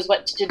body knows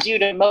what to do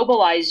to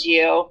mobilize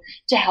you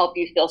to help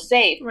you feel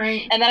safe.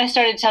 Right. And then I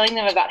started telling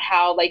them about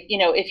how, like,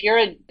 if you're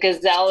a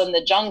gazelle in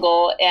the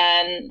jungle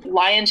and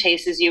lion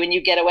chases you and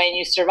you get away and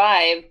you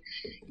survive,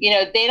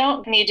 they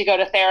don't need to go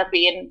to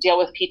therapy and deal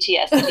with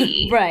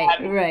PTSD.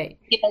 Right.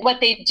 What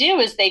they do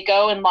is they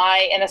go and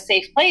lie in a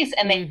safe place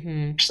and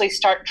they actually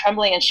start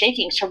trembling and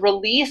shaking to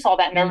release all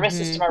that nervous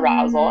system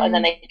arousal, and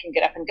then they can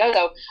get up and go.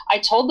 So I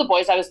told the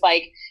boys, I was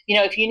like,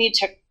 if you need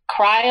to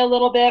cry a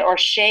little bit or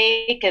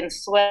shake and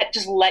sweat,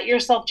 just let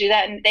yourself do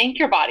that and thank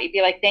your body.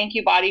 Be like, thank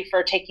you, body,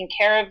 for taking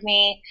care of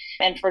me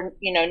and for,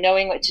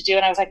 knowing what to do.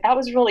 And I was like, that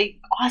was really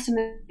awesome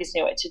that you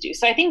knew what to do.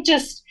 So I think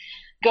just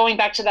going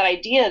back to that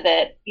idea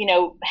that,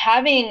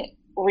 having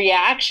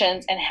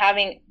reactions and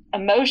having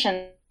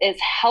emotions is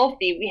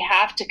healthy. We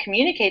have to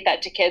communicate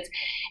that to kids.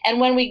 And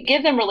when we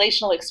give them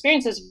relational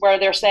experiences where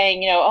they're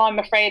saying, oh, I'm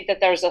afraid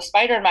that there's a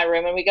spider in my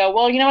room. And we go,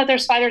 well, you know what?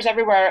 There's spiders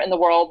everywhere in the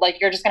world. Like,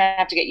 you're just going to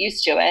have to get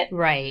used to it.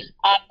 Right.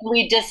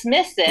 We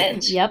dismiss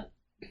it. Yep.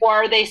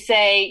 Or they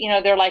say,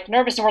 they're like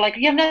nervous and we're like,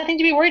 you have nothing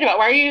to be worried about.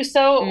 Why are you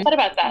so upset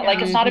about that?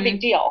 Like, it's not a big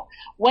deal.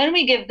 When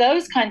we give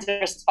those kinds of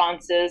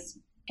responses,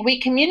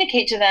 we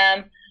communicate to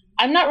them,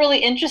 I'm not really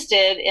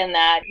interested in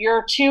that.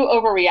 You're too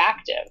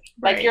overreactive.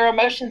 Like, your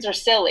emotions are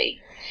silly.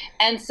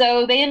 And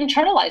so they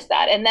internalize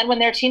that. And then when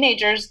they're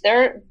teenagers,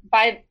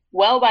 by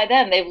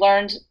then they've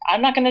learned,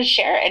 I'm not going to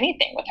share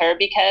anything with her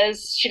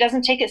because she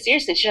doesn't take it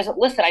seriously. She doesn't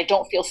listen. I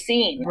don't feel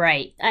seen.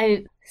 Right.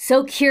 I'm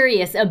so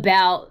curious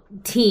about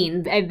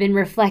teens. I've been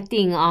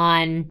reflecting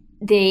on,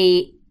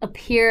 they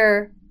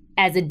appear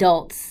as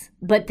adults,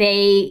 but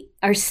they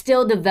are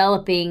still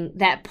developing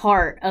that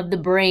part of the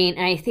brain.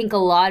 And I think a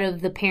lot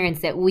of the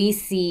parents that we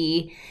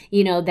see,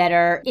 that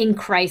are in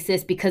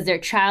crisis because their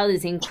child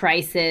is in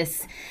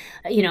crisis,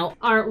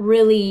 aren't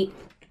really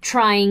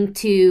trying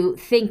to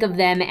think of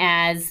them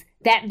as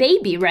that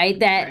baby, right?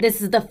 That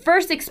this is the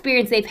first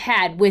experience they've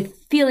had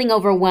with feeling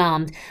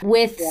overwhelmed,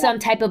 with some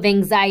type of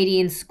anxiety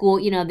in school.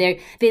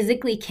 They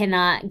physically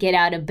cannot get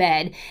out of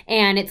bed.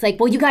 And it's like,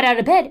 well, you got out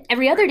of bed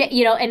every other day,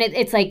 and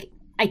it's like,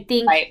 I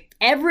think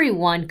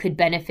everyone could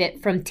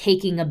benefit from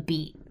taking a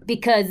beat,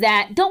 because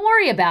that, don't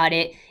worry about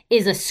it,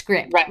 is a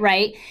script,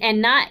 right?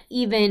 And not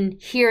even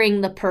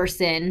hearing the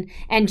person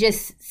and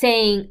just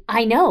saying,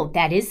 I know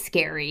that is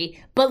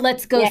scary, but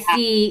let's go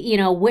see,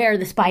 where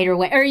the spider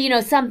went,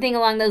 or, something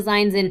along those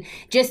lines. And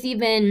just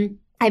even,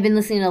 I've been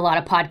listening to a lot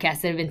of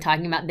podcasts that have been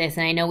talking about this,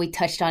 and I know we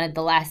touched on it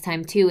the last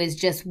time too, is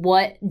just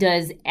what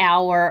does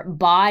our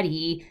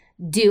body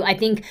do? I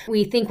think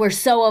we think we're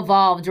so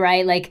evolved,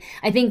 right? Like,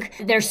 I think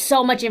there's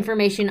so much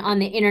information on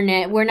the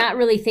internet. We're not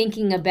really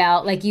thinking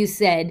about, like you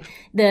said,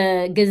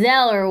 the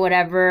gazelle or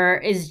whatever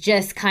is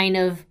just kind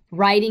of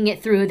writing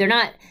it through. They're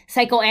not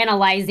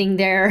psychoanalyzing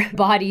their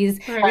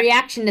body's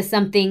reaction to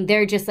something.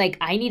 They're just like,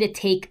 I need to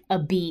take a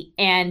beat.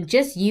 And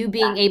just you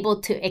being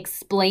able to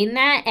explain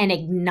that and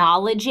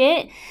acknowledge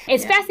it,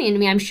 it's fascinating to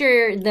me. I'm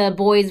sure the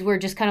boys were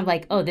just kind of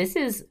like, oh, this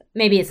is,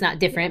 maybe it's not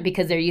different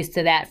because they're used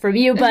to that from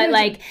you. But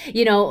like,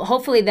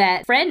 hopefully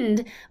that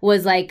friend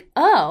was like,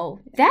 oh,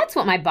 that's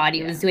what my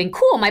body was doing.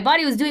 Cool. My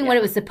body was doing what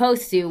it was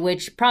supposed to,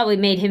 which probably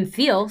made him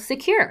feel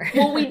secure.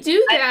 Well, we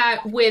do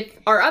that with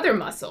our other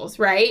muscles,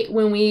 right?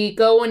 When we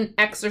go and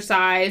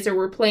exercise or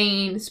we're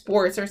playing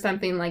sports or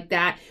something like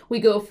that, we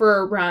go for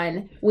a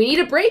run. We need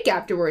a break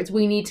afterwards.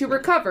 We need to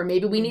recover.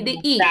 Maybe we need to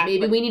eat. Exactly.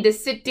 Maybe we need to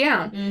sit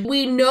down. Mm-hmm.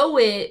 We know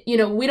it,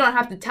 we don't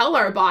have to tell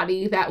our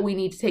body that we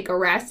need to take a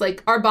rest.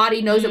 Like, our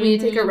body knows that we need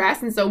to take a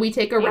rest, and so we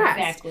take a rest.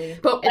 Exactly.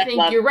 But I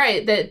think you're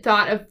right. The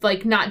thought of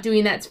like not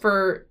doing that's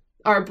for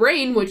our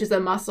brain, which is a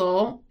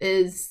muscle,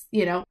 is,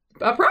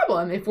 a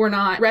problem if we're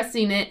not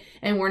resting it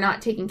and we're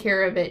not taking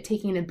care of it,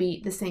 taking a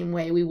beat the same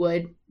way we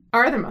would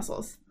our other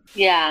muscles.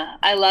 Yeah,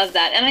 I love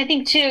that. And I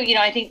think too,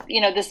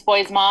 this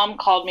boy's mom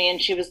called me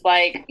and she was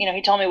like,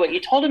 he told me what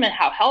you told him and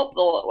how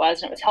helpful it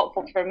was. And it was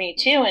helpful for me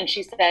too. And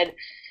she said,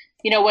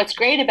 what's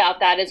great about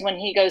that is when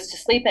he goes to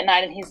sleep at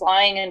night and he's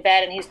lying in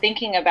bed and he's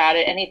thinking about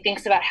it and he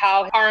thinks about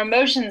how our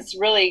emotions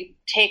really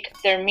take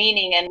their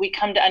meaning, and we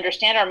come to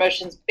understand our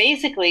emotions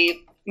basically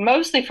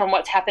mostly from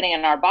what's happening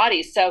in our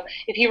bodies. So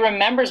if he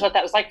remembers what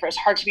that was like for his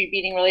heart to be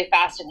beating really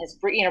fast and his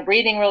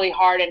breathing really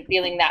hard and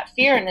feeling that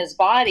fear in his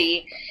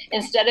body,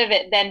 instead of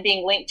it then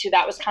being linked to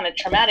that was kind of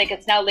traumatic,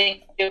 it's now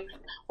linked to,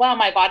 wow,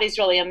 my body's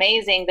really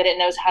amazing that it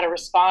knows how to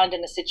respond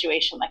in a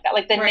situation like that.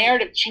 Like the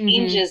narrative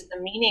changes the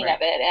meaning of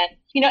it. And,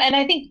 and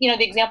I think,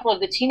 the example of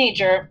the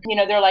teenager,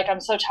 they're like, I'm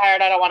so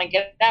tired, I don't want to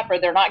get up, or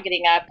they're not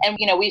getting up. And,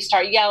 we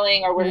start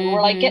yelling, or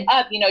we're like, get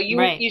up, you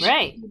should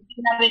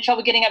have any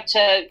trouble getting up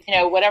to,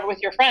 whatever with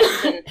your friends.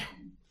 And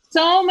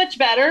so much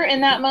better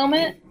in that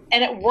moment.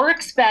 And it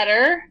works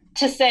better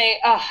to say,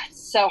 oh,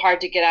 it's so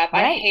hard to get up.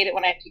 I hate it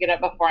when I have to get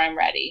up before I'm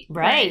ready.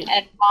 Right.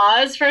 And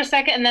pause for a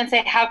second and then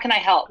say, how can I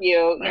help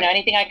you?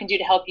 Anything I can do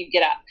to help you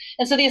get up.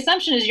 And so the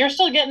assumption is you're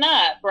still getting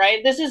up,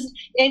 right?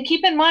 And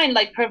keep in mind,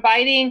 like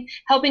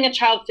helping a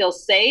child feel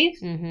safe,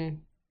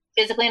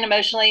 physically and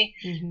emotionally,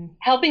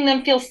 helping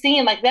them feel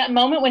seen, like that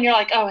moment when you're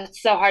like, oh,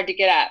 it's so hard to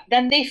get up,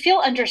 then they feel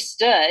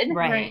understood.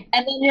 Right.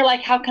 And then you're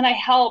like, how can I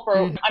help? Or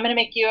I'm going to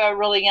make you a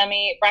really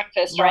yummy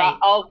breakfast, or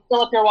I'll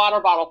fill up your water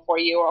bottle for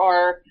you,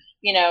 or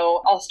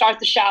I'll start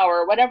the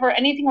shower, whatever,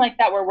 anything like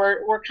that, where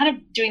we're kind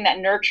of doing that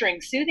nurturing,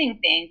 soothing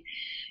thing.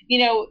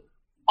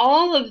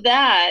 All of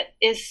that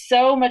is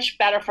so much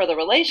better for the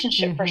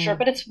relationship for sure,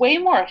 but it's way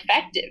more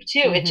effective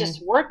too. It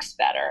just works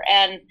better.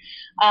 And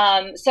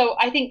so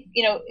I think,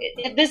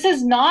 this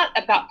is not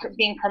about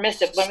being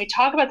permissive. When we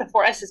talk about the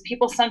 4 S's,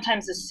 people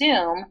sometimes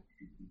assume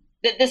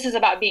that this is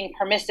about being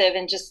permissive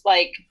and just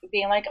like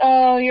being like,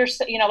 oh, you're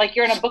so, like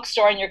you're in a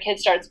bookstore and your kid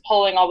starts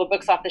pulling all the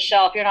books off the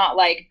shelf. You're not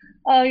like,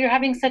 oh, you're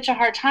having such a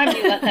hard time.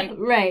 You let them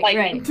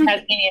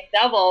Tasmanian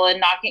devil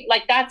and knocking.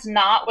 Like, that's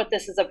not what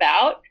this is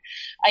about.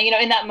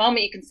 In that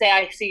moment, you can say,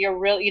 I see you're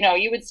real,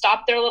 you would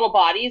stop their little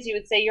bodies. You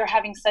would say, you're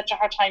having such a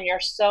hard time.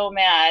 You're so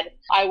mad.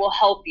 I will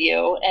help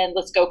you. And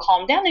let's go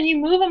calm down. And you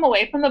move them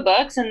away from the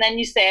books. And then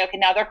you say, okay,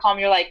 now they're calm.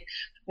 You're like,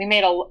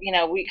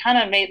 we kind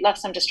of left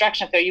some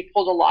distraction up there. You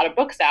pulled a lot of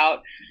books out.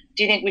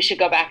 Do you think we should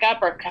go back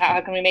up, or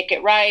how can we make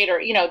it right? Or,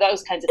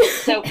 those kinds of things.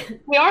 So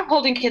we are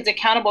holding kids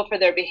accountable for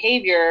their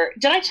behavior.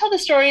 Did I tell the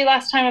story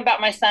last time about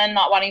my son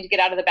not wanting to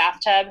get out of the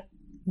bathtub?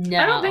 No.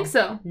 I don't think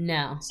so.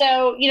 No.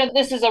 So,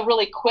 this is a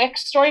really quick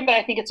story, but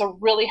I think it's a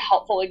really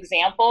helpful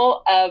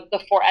example of the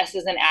 4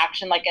 S's in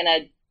action, like in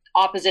a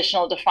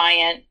oppositional,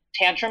 defiant,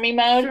 tantrumy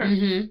mode.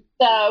 Sure.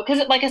 So,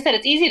 because like I said,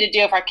 it's easy to do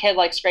if our kid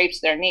like scrapes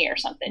their knee or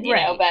something, you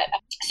know, but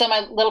so my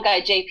little guy,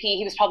 JP,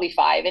 he was probably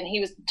 5 and he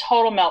was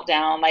total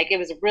meltdown. Like, it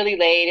was really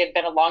late. It had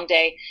been a long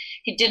day.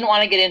 He didn't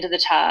want to get into the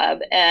tub.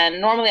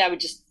 And normally I would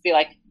just be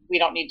like,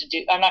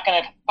 I'm not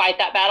going to fight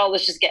that battle.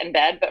 Let's just get in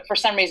bed. But for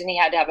some reason he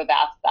had to have a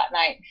bath that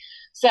night.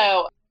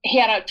 So he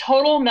had a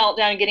total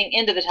meltdown getting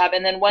into the tub.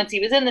 And then once he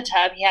was in the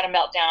tub, he had a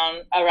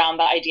meltdown around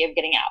the idea of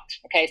getting out.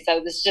 Okay.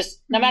 So this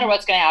just, no matter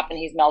what's going to happen,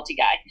 he's melty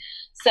guy.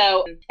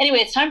 So anyway,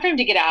 it's time for him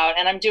to get out,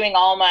 and I'm doing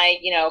all my,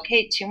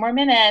 okay, 2 more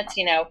minutes,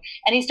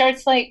 and he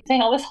starts like saying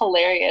all this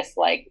hilarious,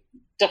 like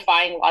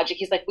defying logic.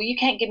 He's like, well, you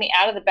can't get me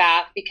out of the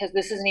bath because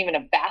this isn't even a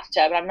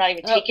bathtub, and I'm not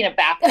even taking a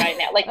bath right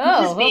now. Like,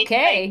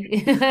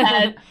 okay.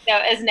 Like,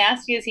 as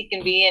nasty as he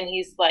can be, and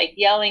he's like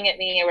yelling at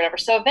me or whatever.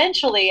 So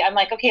eventually I'm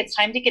like, okay, it's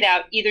time to get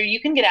out. Either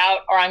you can get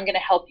out or I'm going to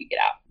help you get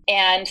out.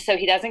 And so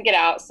he doesn't get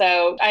out.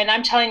 So, and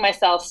I'm telling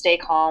myself, stay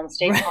calm,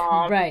 stay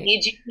calm. Right.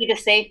 Need a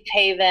safe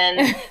haven.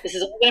 This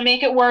is going to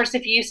make it worse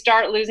if you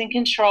start losing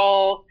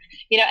control.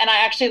 And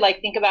I actually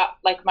think about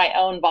like my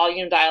own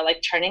volume dial,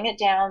 like turning it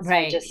down.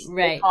 So just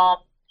stay calm.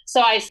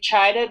 So I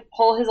try to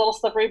pull his little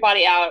slippery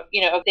body out,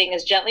 thing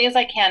as gently as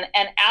I can.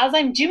 And as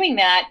I'm doing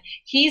that,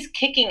 he's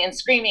kicking and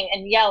screaming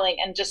and yelling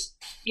and just,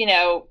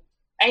 I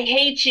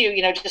hate you,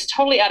 just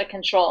totally out of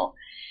control.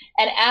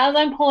 And as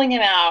I'm pulling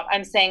him out,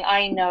 I'm saying,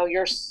 I know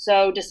you're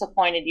so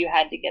disappointed you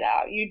had to get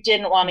out. You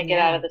didn't want to get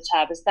out of the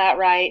tub. Is that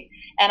right?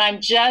 And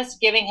I'm just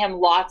giving him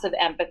lots of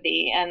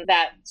empathy and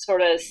that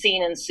sort of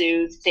seen and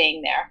soothe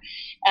thing there.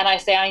 And I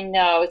say, I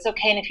know, it's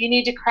okay. And if you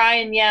need to cry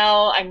and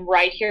yell, I'm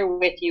right here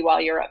with you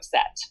while you're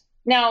upset.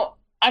 Now,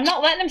 I'm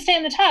not letting him stay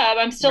in the tub.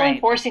 I'm still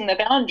enforcing the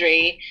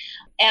boundary.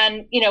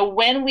 And,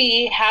 when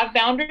we have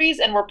boundaries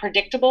and we're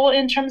predictable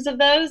in terms of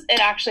those,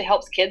 it actually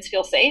helps kids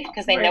feel safe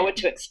because they know what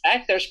to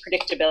expect. There's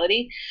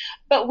predictability.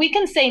 But we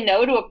can say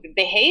no to a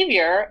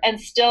behavior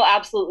and still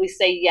absolutely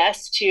say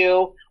yes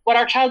to what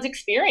our child's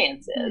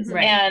experience is.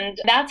 Right. And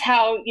that's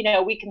how,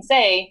 we can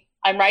say,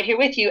 I'm right here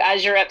with you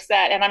as you're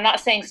upset. And I'm not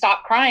saying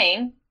stop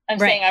crying. I'm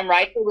saying I'm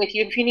right here with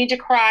you. If you need to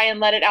cry and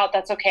let it out,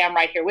 that's okay. I'm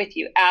right here with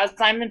you as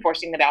I'm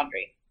enforcing the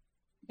boundary.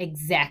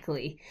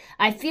 Exactly.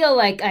 I feel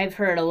like I've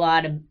heard a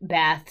lot of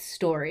bath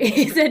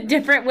stories and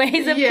different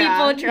ways of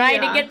people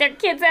trying to get their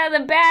kids out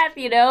of the bath,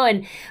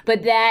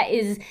 but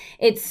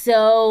it's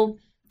so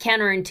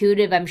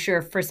counterintuitive, I'm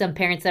sure, for some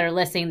parents that are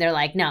listening. They're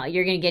like, no,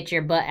 you're going to get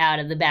your butt out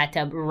of the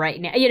bathtub right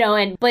now,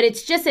 but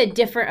it's just a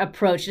different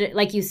approach.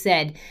 Like you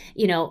said,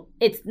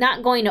 it's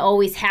not going to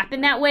always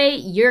happen that way.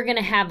 You're going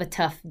to have a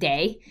tough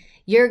day.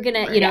 you're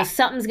gonna, you know,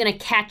 something's gonna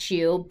catch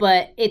you,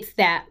 but it's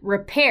that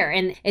repair.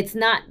 And it's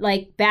not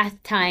like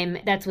bath time,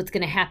 that's what's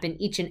gonna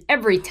happen each and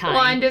every time.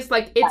 Well, I'm just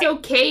like, it's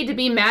okay to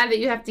be mad that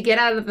you have to get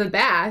out of the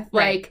bath.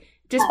 Right. Like,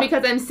 just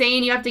because I'm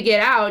saying you have to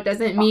get out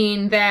doesn't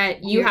mean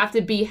that you have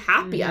to be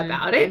happy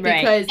about it,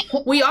 because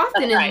we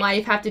often in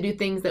life have to do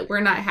things that we're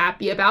not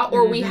happy about,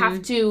 or we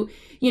have to,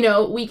 you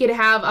know, we could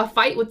have a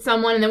fight with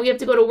someone and then we have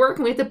to go to work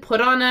and we have to put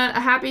on a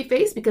happy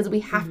face because we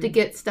have to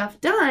get stuff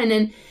done.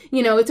 And,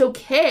 you know, it's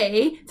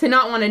okay to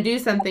not want to do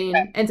something,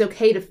 and it's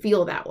okay to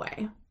feel that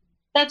way.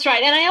 That's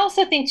right. And I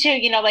also think too,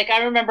 you know, like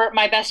I remember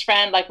my best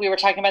friend, like we were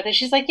talking about this,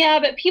 she's like, yeah,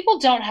 but people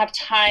don't have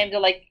time to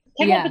like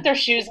take up with their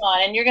shoes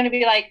on, and you're going to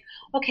be like,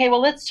 okay,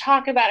 well, let's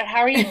talk about it.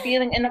 How are you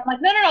feeling? And I'm like,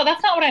 no,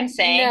 that's not what I'm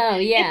saying. No,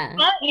 yeah.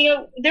 Not, you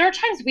know, there are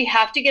times we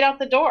have to get out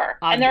the door,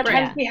 and there are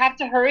times we have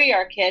to hurry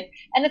our kid.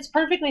 And it's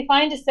perfectly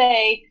fine to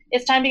say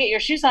it's time to get your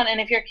shoes on.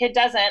 And if your kid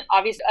doesn't,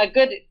 obviously a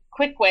good,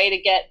 quick way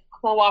to get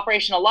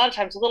cooperation a lot of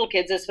times with little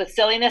kids is with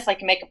silliness.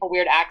 Like, you make up a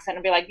weird accent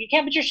and be like, you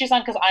can't put your shoes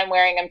on because I'm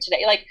wearing them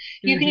today. Like,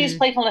 you can use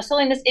playfulness,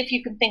 silliness if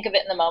you can think of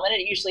it in the moment.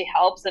 It usually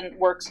helps and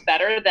works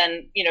better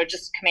than, you know,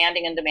 just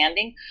commanding and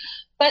demanding.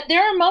 But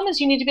there are moments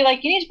you need to be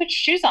like, you need to put your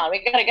shoes on.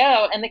 We got to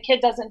go. And the kid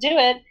doesn't do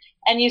it.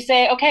 And you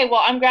say, okay, well,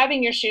 I'm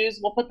grabbing your shoes.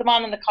 We'll put them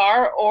on in the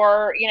car,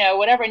 or, you know,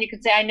 whatever. And you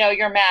can say, I know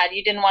you're mad.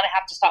 You didn't want to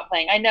have to stop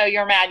playing. I know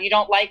you're mad. You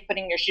don't like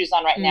putting your shoes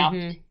on right now.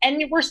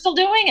 And we're still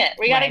doing it.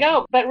 We got to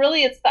go. But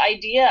really, it's the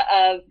idea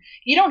of,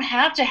 you don't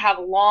have to have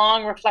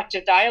long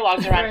reflective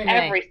dialogues around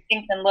every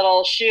stinking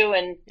little shoe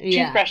and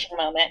toothbrushing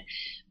moment.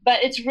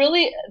 But it's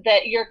really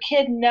that your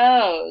kid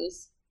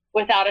knows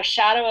without a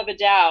shadow of a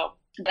doubt.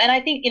 And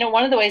I think, you know,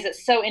 one of the ways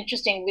that's so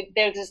interesting,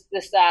 there's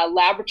this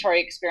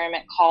laboratory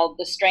experiment called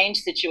the Strange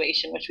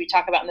Situation, which we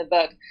talk about in the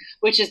book,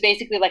 which is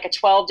basically like a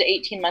 12 to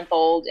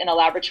 18-month-old in a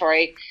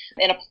laboratory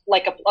in a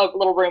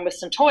little room with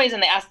some toys,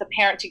 and they ask the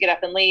parent to get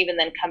up and leave and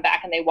then come back,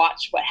 and they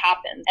watch what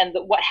happens and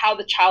how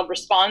the child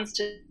responds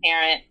to the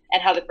parent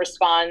and how it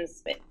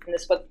responds in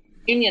this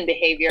union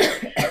behavior.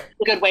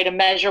 A good way to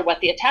measure what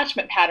the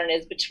attachment pattern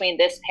is between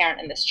this parent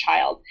and this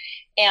child.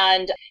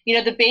 And, you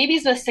know, the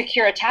babies with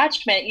secure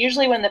attachment,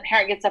 usually when the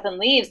parent gets up and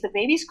leaves, the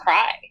babies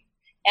cry.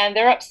 And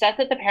they're upset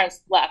that the parents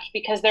left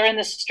because they're in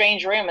this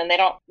strange room and they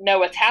don't know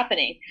what's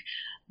happening.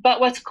 But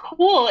what's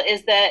cool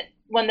is that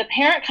when the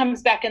parent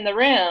comes back in the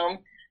room,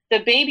 the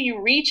baby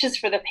reaches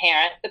for the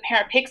parent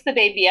picks the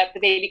baby up,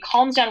 the baby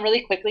calms down really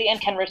quickly and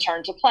can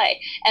return to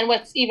play. And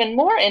what's even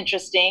more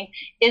interesting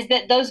is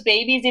that those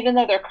babies, even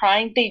though they're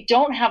crying, they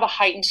don't have a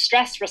heightened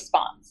stress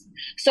response.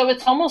 So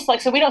it's almost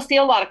like, so we don't see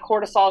a lot of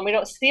cortisol and we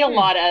don't see a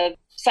lot of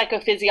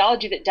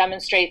psychophysiology that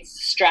demonstrates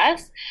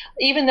stress,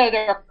 even though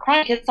they're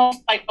crying. It's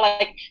almost like,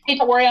 hey,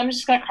 don't worry, I'm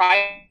just going to cry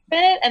a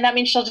bit, and that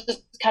means she'll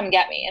just come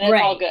get me, and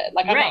it's all good.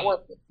 Like, I'm not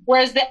worried.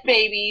 Whereas the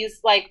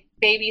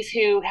babies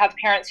who have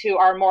parents who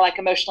are more like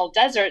emotional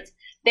deserts,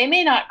 they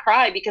may not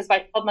cry because by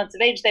 12 months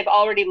of age, they've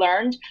already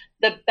learned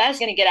the best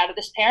going to get out of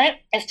this parent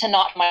is to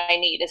not my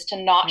need, is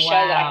to not show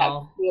that I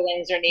have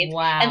feelings or needs.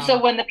 And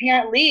so when the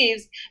parent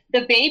leaves,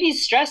 the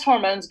baby's stress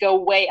hormones go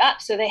way up.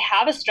 So they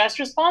have a stress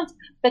response,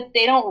 but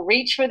they don't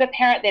reach for the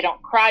parent. They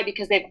don't cry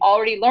because they've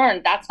already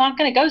learned that's not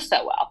going to go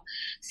so well.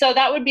 So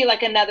that would be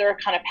like another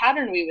kind of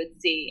pattern we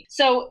would see.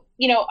 So,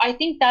 you know, I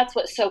think that's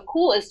what's so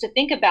cool is to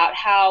think about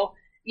how,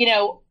 you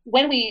know,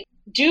 when we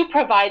do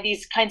provide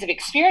these kinds of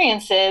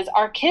experiences,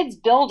 our kids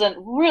build a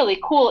really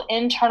cool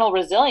internal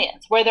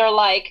resilience where they're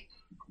like,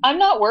 I'm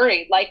not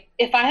worried. Like,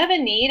 if I have a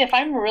need, if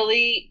I'm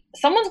really,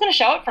 someone's going to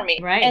show up for me.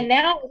 Right. And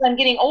now as I'm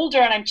getting older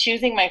and I'm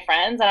choosing my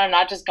friends and I'm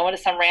not just going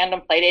to some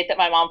random play date that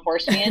my mom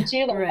forced me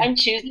into, like, I'm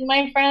choosing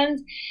my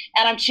friends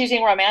and I'm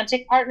choosing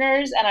romantic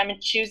partners and I'm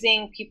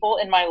choosing people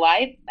in my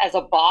life as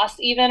a boss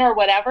even or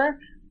whatever.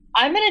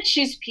 I'm going to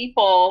choose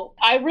people.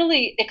 I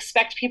really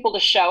expect people to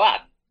show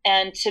up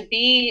and to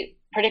be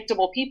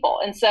predictable people.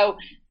 And so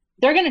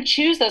they're going to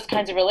choose those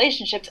kinds of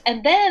relationships.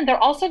 And then they're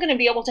also going to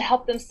be able to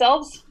help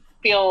themselves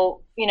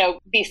feel, you know,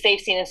 be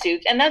safe, seen, and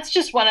soothed. And that's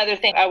just one other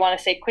thing I want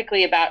to say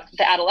quickly about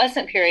the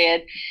adolescent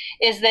period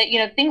is that, you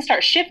know, things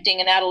start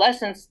shifting in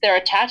adolescence. Their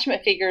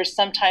attachment figures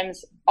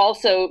sometimes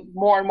also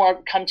more and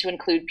more come to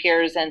include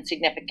peers and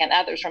significant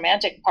others,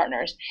 romantic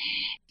partners.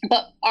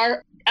 But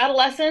our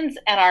adolescents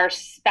and our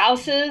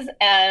spouses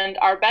and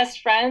our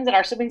best friends and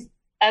our siblings,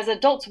 as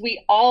adults,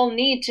 we all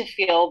need to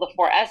feel the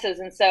 4 S's.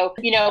 And so,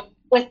 you know,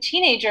 with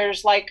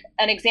teenagers, like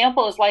an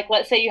example is like,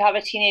 let's say you have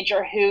a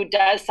teenager who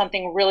does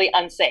something really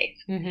unsafe.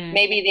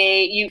 Maybe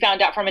you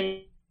found out from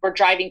were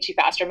driving too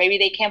fast, or maybe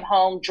they came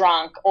home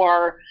drunk,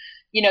 or,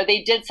 you know,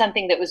 they did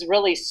something that was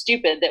really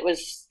stupid, that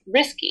was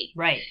risky.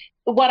 Right.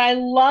 What I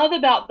love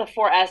about the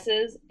 4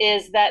 S's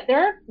is that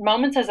there are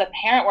moments as a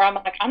parent where I'm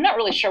like, I'm not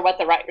really sure what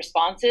the right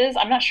response is.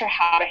 I'm not sure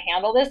how to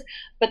handle this,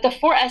 but the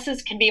 4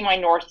 S's can be my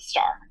North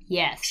Star.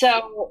 Yes.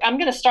 So I'm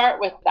going to start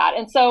with that.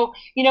 And so,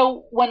 you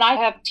know, when I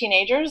have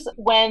teenagers,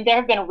 when there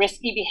have been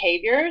risky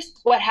behaviors,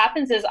 what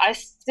happens is I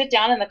sit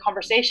down in the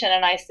conversation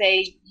and I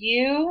say,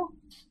 you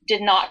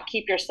did not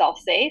keep yourself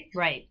safe.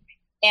 Right.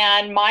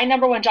 And my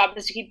number one job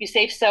is to keep you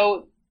safe.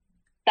 So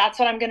That's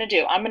what I'm going to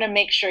do. I'm going to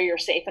make sure you're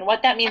safe. And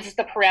what that means is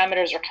the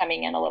parameters are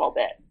coming in a little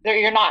bit.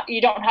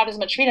 You don't have as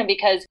much freedom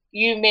because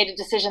you made a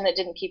decision that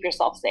didn't keep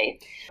yourself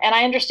safe. And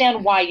I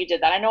understand why you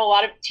did that. I know a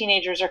lot of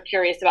teenagers are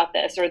curious about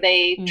this, or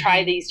they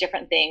try these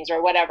different things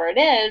or whatever it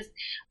is.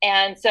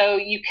 And so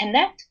you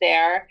connect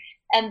there,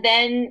 and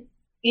then,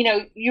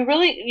 you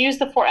really use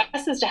the 4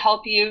 S's to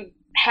help you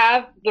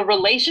have the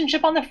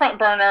relationship on the front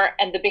burner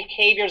and the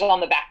behaviors on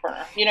the back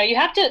burner. You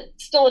have to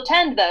still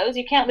attend those.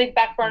 You can't leave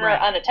back burner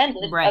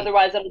unattended.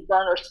 Otherwise it'll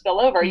burn or spill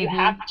over. You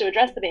have to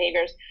address the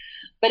behaviors.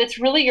 But it's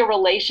really your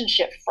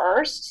relationship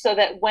first, so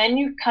that when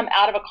you come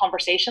out of a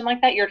conversation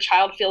like that, your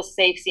child feels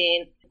safe,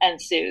 seen, and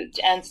soothed.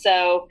 And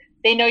so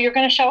they know you're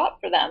going to show up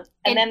for them.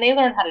 And then they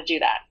learn how to do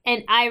that.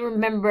 And I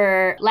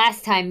remember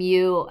last time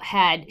you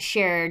had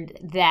shared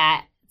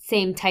that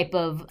same type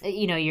of,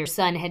 your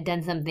son had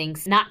done something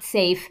not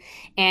safe.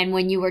 And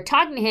when you were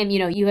talking to him,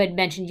 you had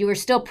mentioned you were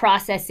still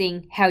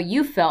processing how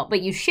you felt,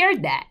 but you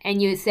shared that.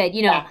 And you said,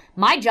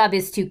 my job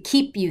is to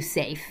keep you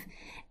safe.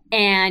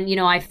 And,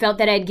 I felt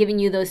that I had given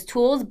you those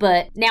tools,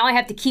 but now I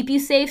have to keep you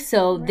safe.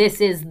 So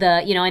this is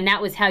the, and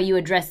that was how you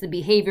addressed the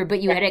behavior.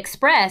 But you had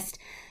expressed,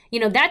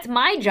 that's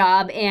my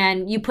job,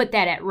 and you put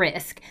that at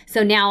risk.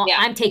 So now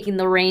I'm taking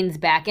the reins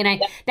back.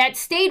 And that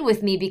stayed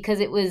with me because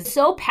it was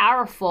so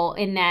powerful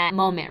in that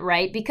moment,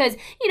 right? Because,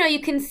 you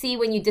can see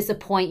when you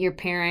disappoint your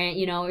parent,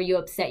 or you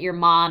upset your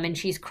mom and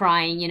she's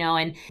crying,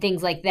 and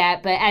things like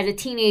that. But as a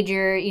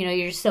teenager,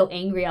 you're just so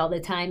angry all the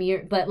time.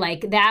 But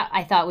like that,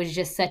 I thought was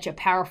just such a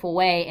powerful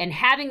way. And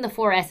having the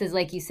 4 S's,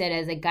 like you said,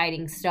 as a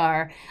guiding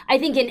star, I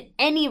think in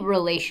any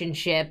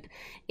relationship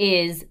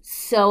is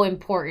so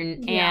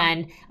important.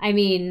 And I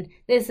mean,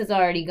 this has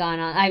already gone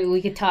on.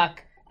 We could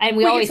talk, and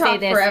we always say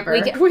this forever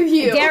with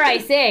you. Dare I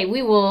say,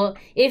 we will,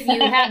 if you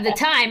have the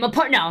time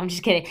apart. No, I'm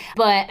just kidding.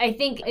 But I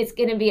think it's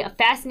going to be a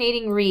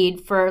fascinating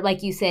read for,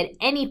 like you said,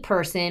 any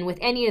person with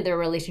any of their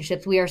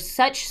relationships. We are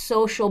such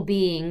social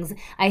beings.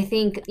 I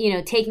think,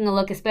 taking a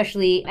look,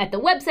 especially at the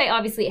website,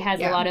 obviously it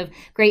has a lot of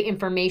great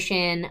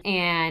information,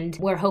 and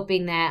we're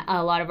hoping that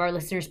a lot of our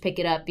listeners pick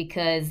it up,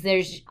 because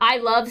I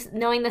love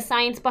knowing the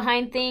science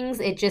behind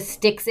things. It just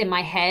sticks in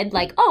my head,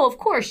 like, oh, of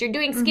course, you're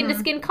doing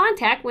skin-to-skin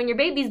contact when your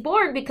baby's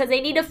born because they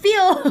need to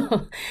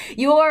feel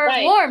your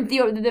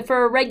warmth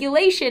for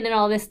regulation and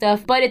all this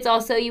stuff. But it's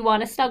also, you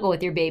want to snuggle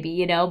with your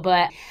baby,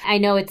 But I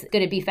know it's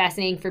going to be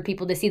fascinating for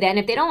people to see that. And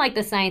if they don't like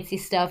the sciencey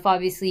stuff,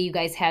 obviously you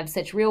guys have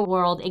such real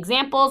world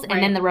examples,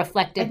 and then the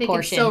reflective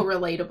portion. It's so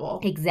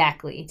relatable.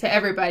 Exactly. To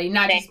everybody,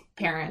 not just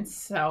parents.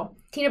 So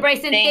Tina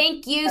Bryson,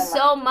 thank you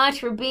so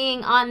much for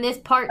being on this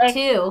part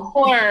 2.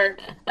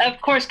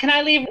 Of course. Can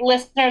I leave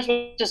listeners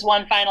with just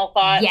one final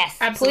thought? Yes,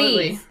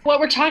 absolutely. Please. What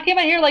we're talking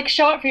about here, like,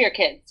 show up for your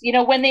kids.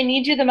 When they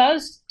need you the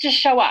most, just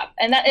show up.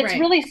 And that it's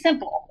really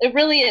simple. It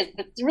really is.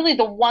 It's really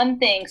the one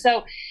thing.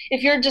 So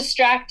if you're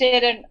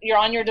distracted and you're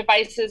on your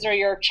devices, or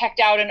you're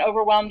checked out and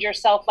overwhelmed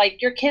yourself,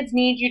 like, your kids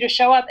need you to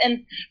show up.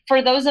 And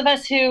for those of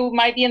us who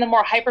might be in the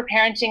more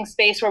hyper-parenting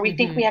space where we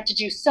think we have to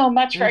do so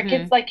much for our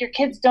kids, like, your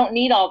kids don't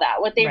need all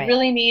that. What they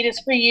really need is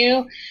for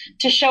you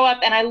to show up.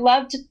 And I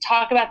love to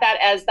talk about that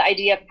as the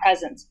idea of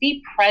presence.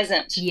 Be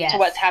present to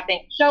what's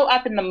happening. Show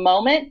up in the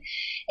moment.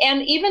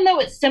 And even though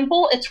it's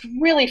simple, it's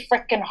really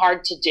freaking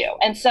hard to do.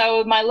 And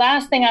so my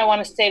last thing I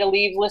want to say to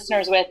leave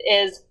listeners with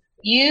is,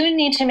 you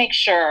need to make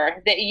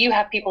sure that you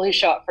have people who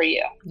show up for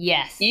you.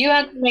 Yes. You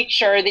have to make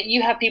sure that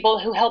you have people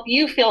who help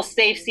you feel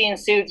safe, seen,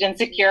 soothed, and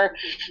secure,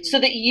 so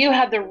that you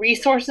have the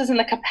resources and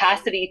the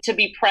capacity to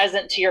be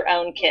present to your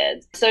own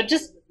kids. So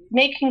just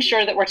making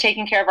sure that we're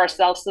taking care of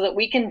ourselves so that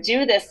we can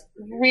do this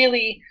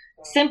really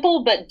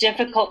simple but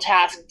difficult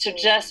task to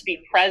just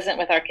be present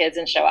with our kids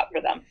and show up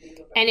for them.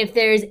 And if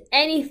there's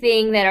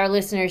anything that our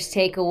listeners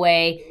take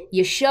away,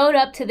 you showed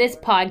up to this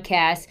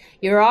podcast,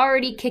 you're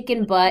already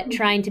kicking butt,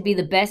 trying to be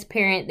the best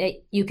parent that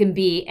you can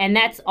be, and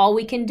that's all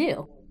we can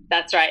do.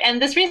 That's right.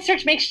 And this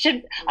research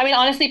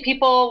honestly,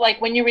 people, like,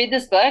 when you read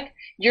this book,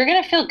 you're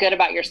going to feel good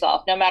about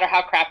yourself, no matter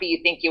how crappy you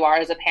think you are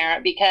as a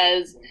parent,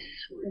 because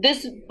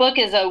this book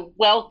is a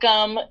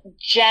welcome,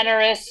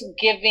 generous,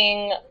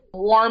 giving,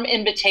 warm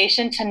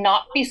invitation to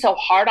not be so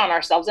hard on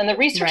ourselves. And the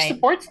research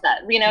supports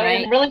that,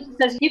 and really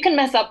says you can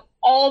mess up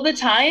all the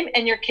time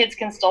and your kids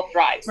can still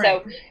thrive.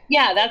 So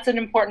that's an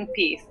important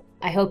piece.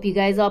 I hope you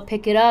guys all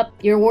pick it up.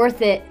 You're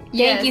worth it.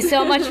 Yes. Thank you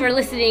so much for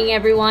listening,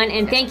 everyone.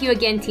 And thank you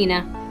again,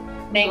 Tina.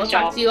 Thanks, We'll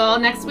talk to you all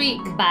next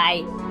week.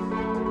 Bye.